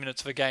 60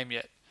 minutes of a game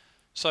yet.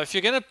 So if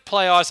you're going to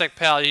play Isaac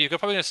Powell, you're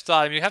probably going to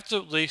start him. You have to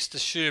at least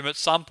assume at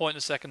some point in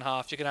the second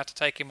half you're going to have to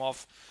take him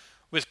off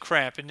with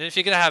cramp. And if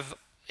you're going to have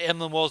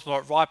Emlyn Wellsmore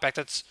at right back,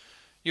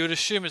 you would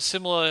assume a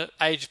similar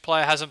aged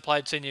player hasn't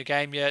played senior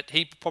game yet.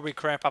 He'd probably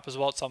cramp up as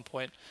well at some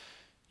point.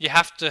 You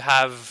have to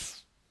have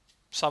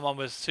someone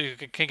who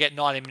can get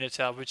 90 minutes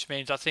out, which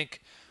means I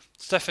think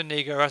Stefan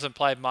Nigo hasn't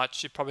played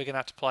much. You're probably going to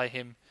have to play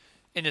him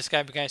in this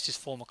game against his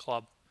former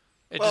club.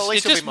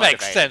 It just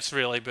makes sense,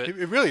 really. But it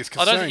really is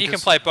concerning. I don't think you can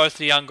play both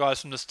the young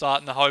guys from the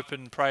start and the hope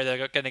and pray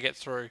they're going to get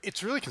through.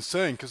 It's really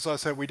concerning because, like I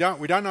said, we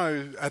don't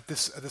know at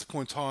this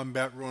point in time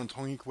about Ruan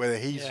Tongic whether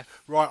he's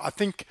right. I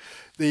think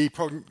the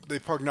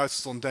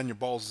prognosis on Daniel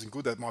Bowles isn't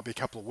good. That might be a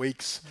couple of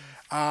weeks.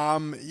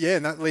 And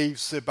that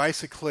leaves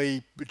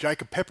basically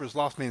Jacob Pepper as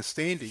last man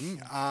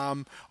standing,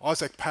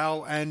 Isaac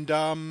Powell and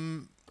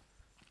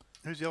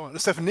who's the other one?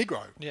 Stefan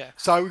Negro. Yeah.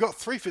 So we've got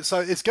three. So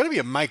it's going to be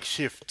a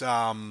makeshift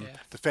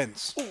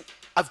defence. Ooh,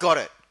 I've got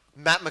it.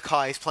 Matt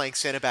Mackay is playing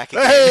centre back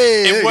again.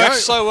 Hey, it worked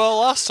so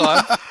well last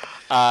time.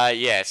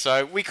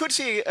 So we could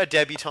see a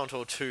debutant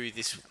or two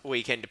this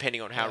weekend,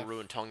 depending on how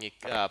Ruan Tongic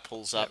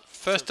pulls up.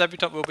 First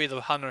debutant will be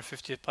the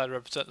 150th player to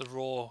represent the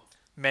Raw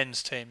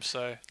men's team.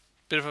 So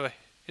bit of a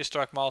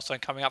historic milestone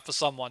coming up for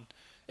someone.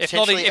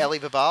 Potentially Eli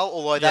Babal,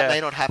 although that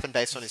may not happen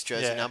based on his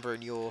jersey number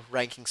in your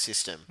ranking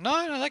system.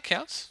 No, that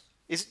counts.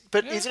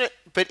 Isn't it?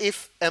 But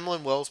if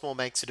Emlyn Wellsmore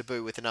makes a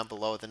debut with a number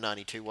lower than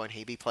 92, won't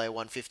he be player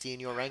 150 in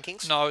your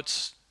rankings? No,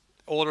 it's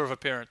order of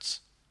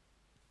appearance.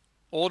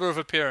 Order of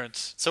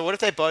appearance. So what if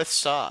they both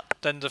start?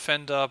 Then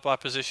defender by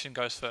position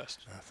goes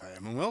first.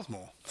 Emlyn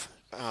Wellsmore.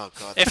 Oh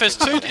god.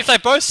 If they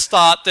both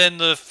start, then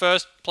the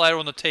first player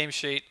on the team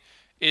sheet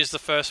is the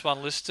first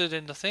one listed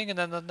in the thing, and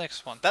then the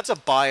next one. That's a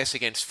bias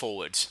against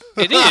forwards.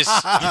 It is.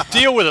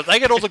 Deal with it. They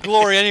get all the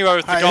glory anyway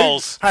with the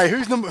goals.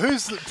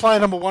 Who's player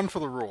number one for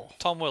the Raw?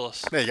 Tom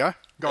Willis. There you go.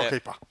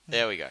 Goalkeeper.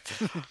 There we go.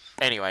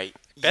 Anyway.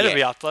 Better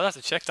be up there. I have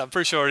to check that. I'm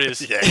pretty sure it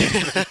is.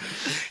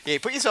 Yeah,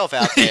 put yourself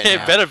out there.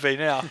 It better be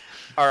now.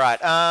 All right.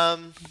 I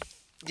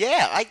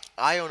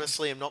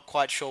honestly am not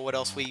quite sure what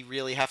else we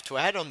really have to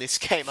add on this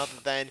game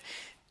other than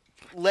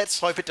let's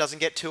hope it doesn't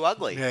get too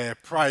ugly. Yeah,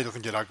 pray it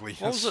doesn't get ugly.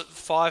 What was it,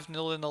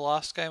 5-0 in the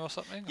last game or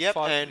something? Yep,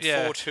 and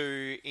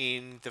 4-2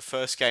 in the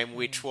first game,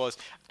 which was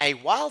a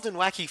wild and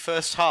wacky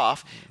first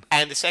half,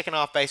 and the second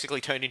half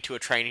basically turned into a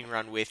training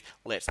run with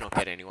let's not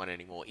get anyone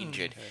any more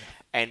injured.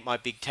 And my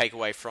big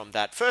takeaway from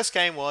that first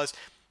game was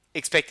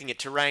expecting it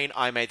to rain,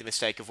 I made the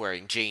mistake of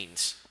wearing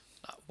jeans.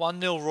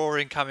 1-0 Raw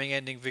incoming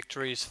ending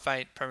victories,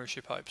 faint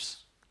premiership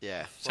hopes.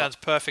 Yeah. Sounds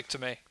perfect to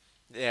me.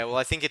 Yeah, well,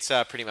 I think it's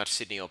pretty much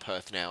Sydney or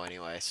Perth now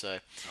anyway, so...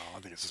 I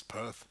think it's just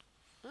Perth.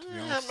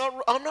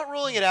 I'm not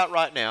ruling it out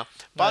right now.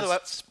 By the way...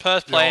 It's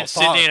Perth playing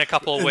Sydney in a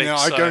couple of weeks.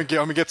 I'm going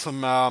to get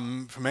some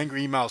from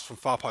angry emails from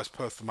Far Post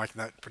Perth for making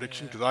that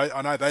prediction, because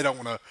I know they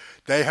don't want to...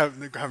 They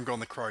haven't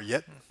gone the crow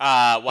yet.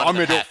 I'm going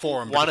to do it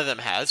for them. One of them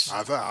has.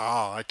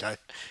 Okay.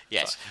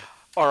 Yes.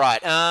 All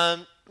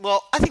right.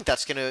 Well, I think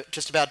that's going to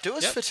just about do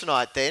us for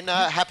tonight then.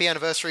 Happy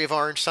anniversary of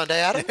Orange Sunday,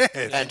 Adam.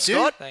 And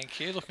Scott. Thank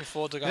you. Looking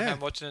forward to going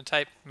home watching the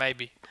tape,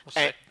 maybe. We'll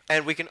see.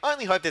 And we can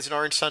only hope there's an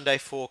Orange Sunday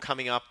for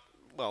coming up,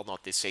 well,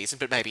 not this season,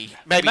 but maybe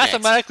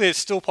mathematically next. It's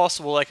still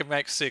possible they can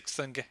make sixth,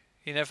 and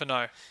you never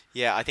know.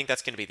 Yeah, I think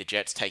that's going to be the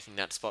Jets taking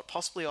that spot,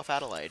 possibly off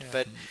Adelaide.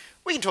 But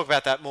we can talk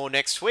about that more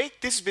next week.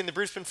 This has been the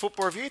Brisbane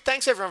Football Review.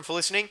 Thanks, everyone, for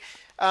listening.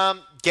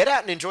 Get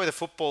out and enjoy the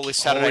football this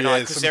Saturday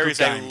night, because there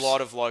is a lot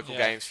of local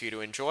games for you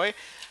to enjoy.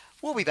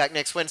 We'll be back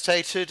next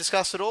Wednesday to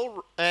discuss it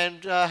all,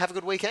 and have a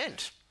good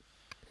weekend.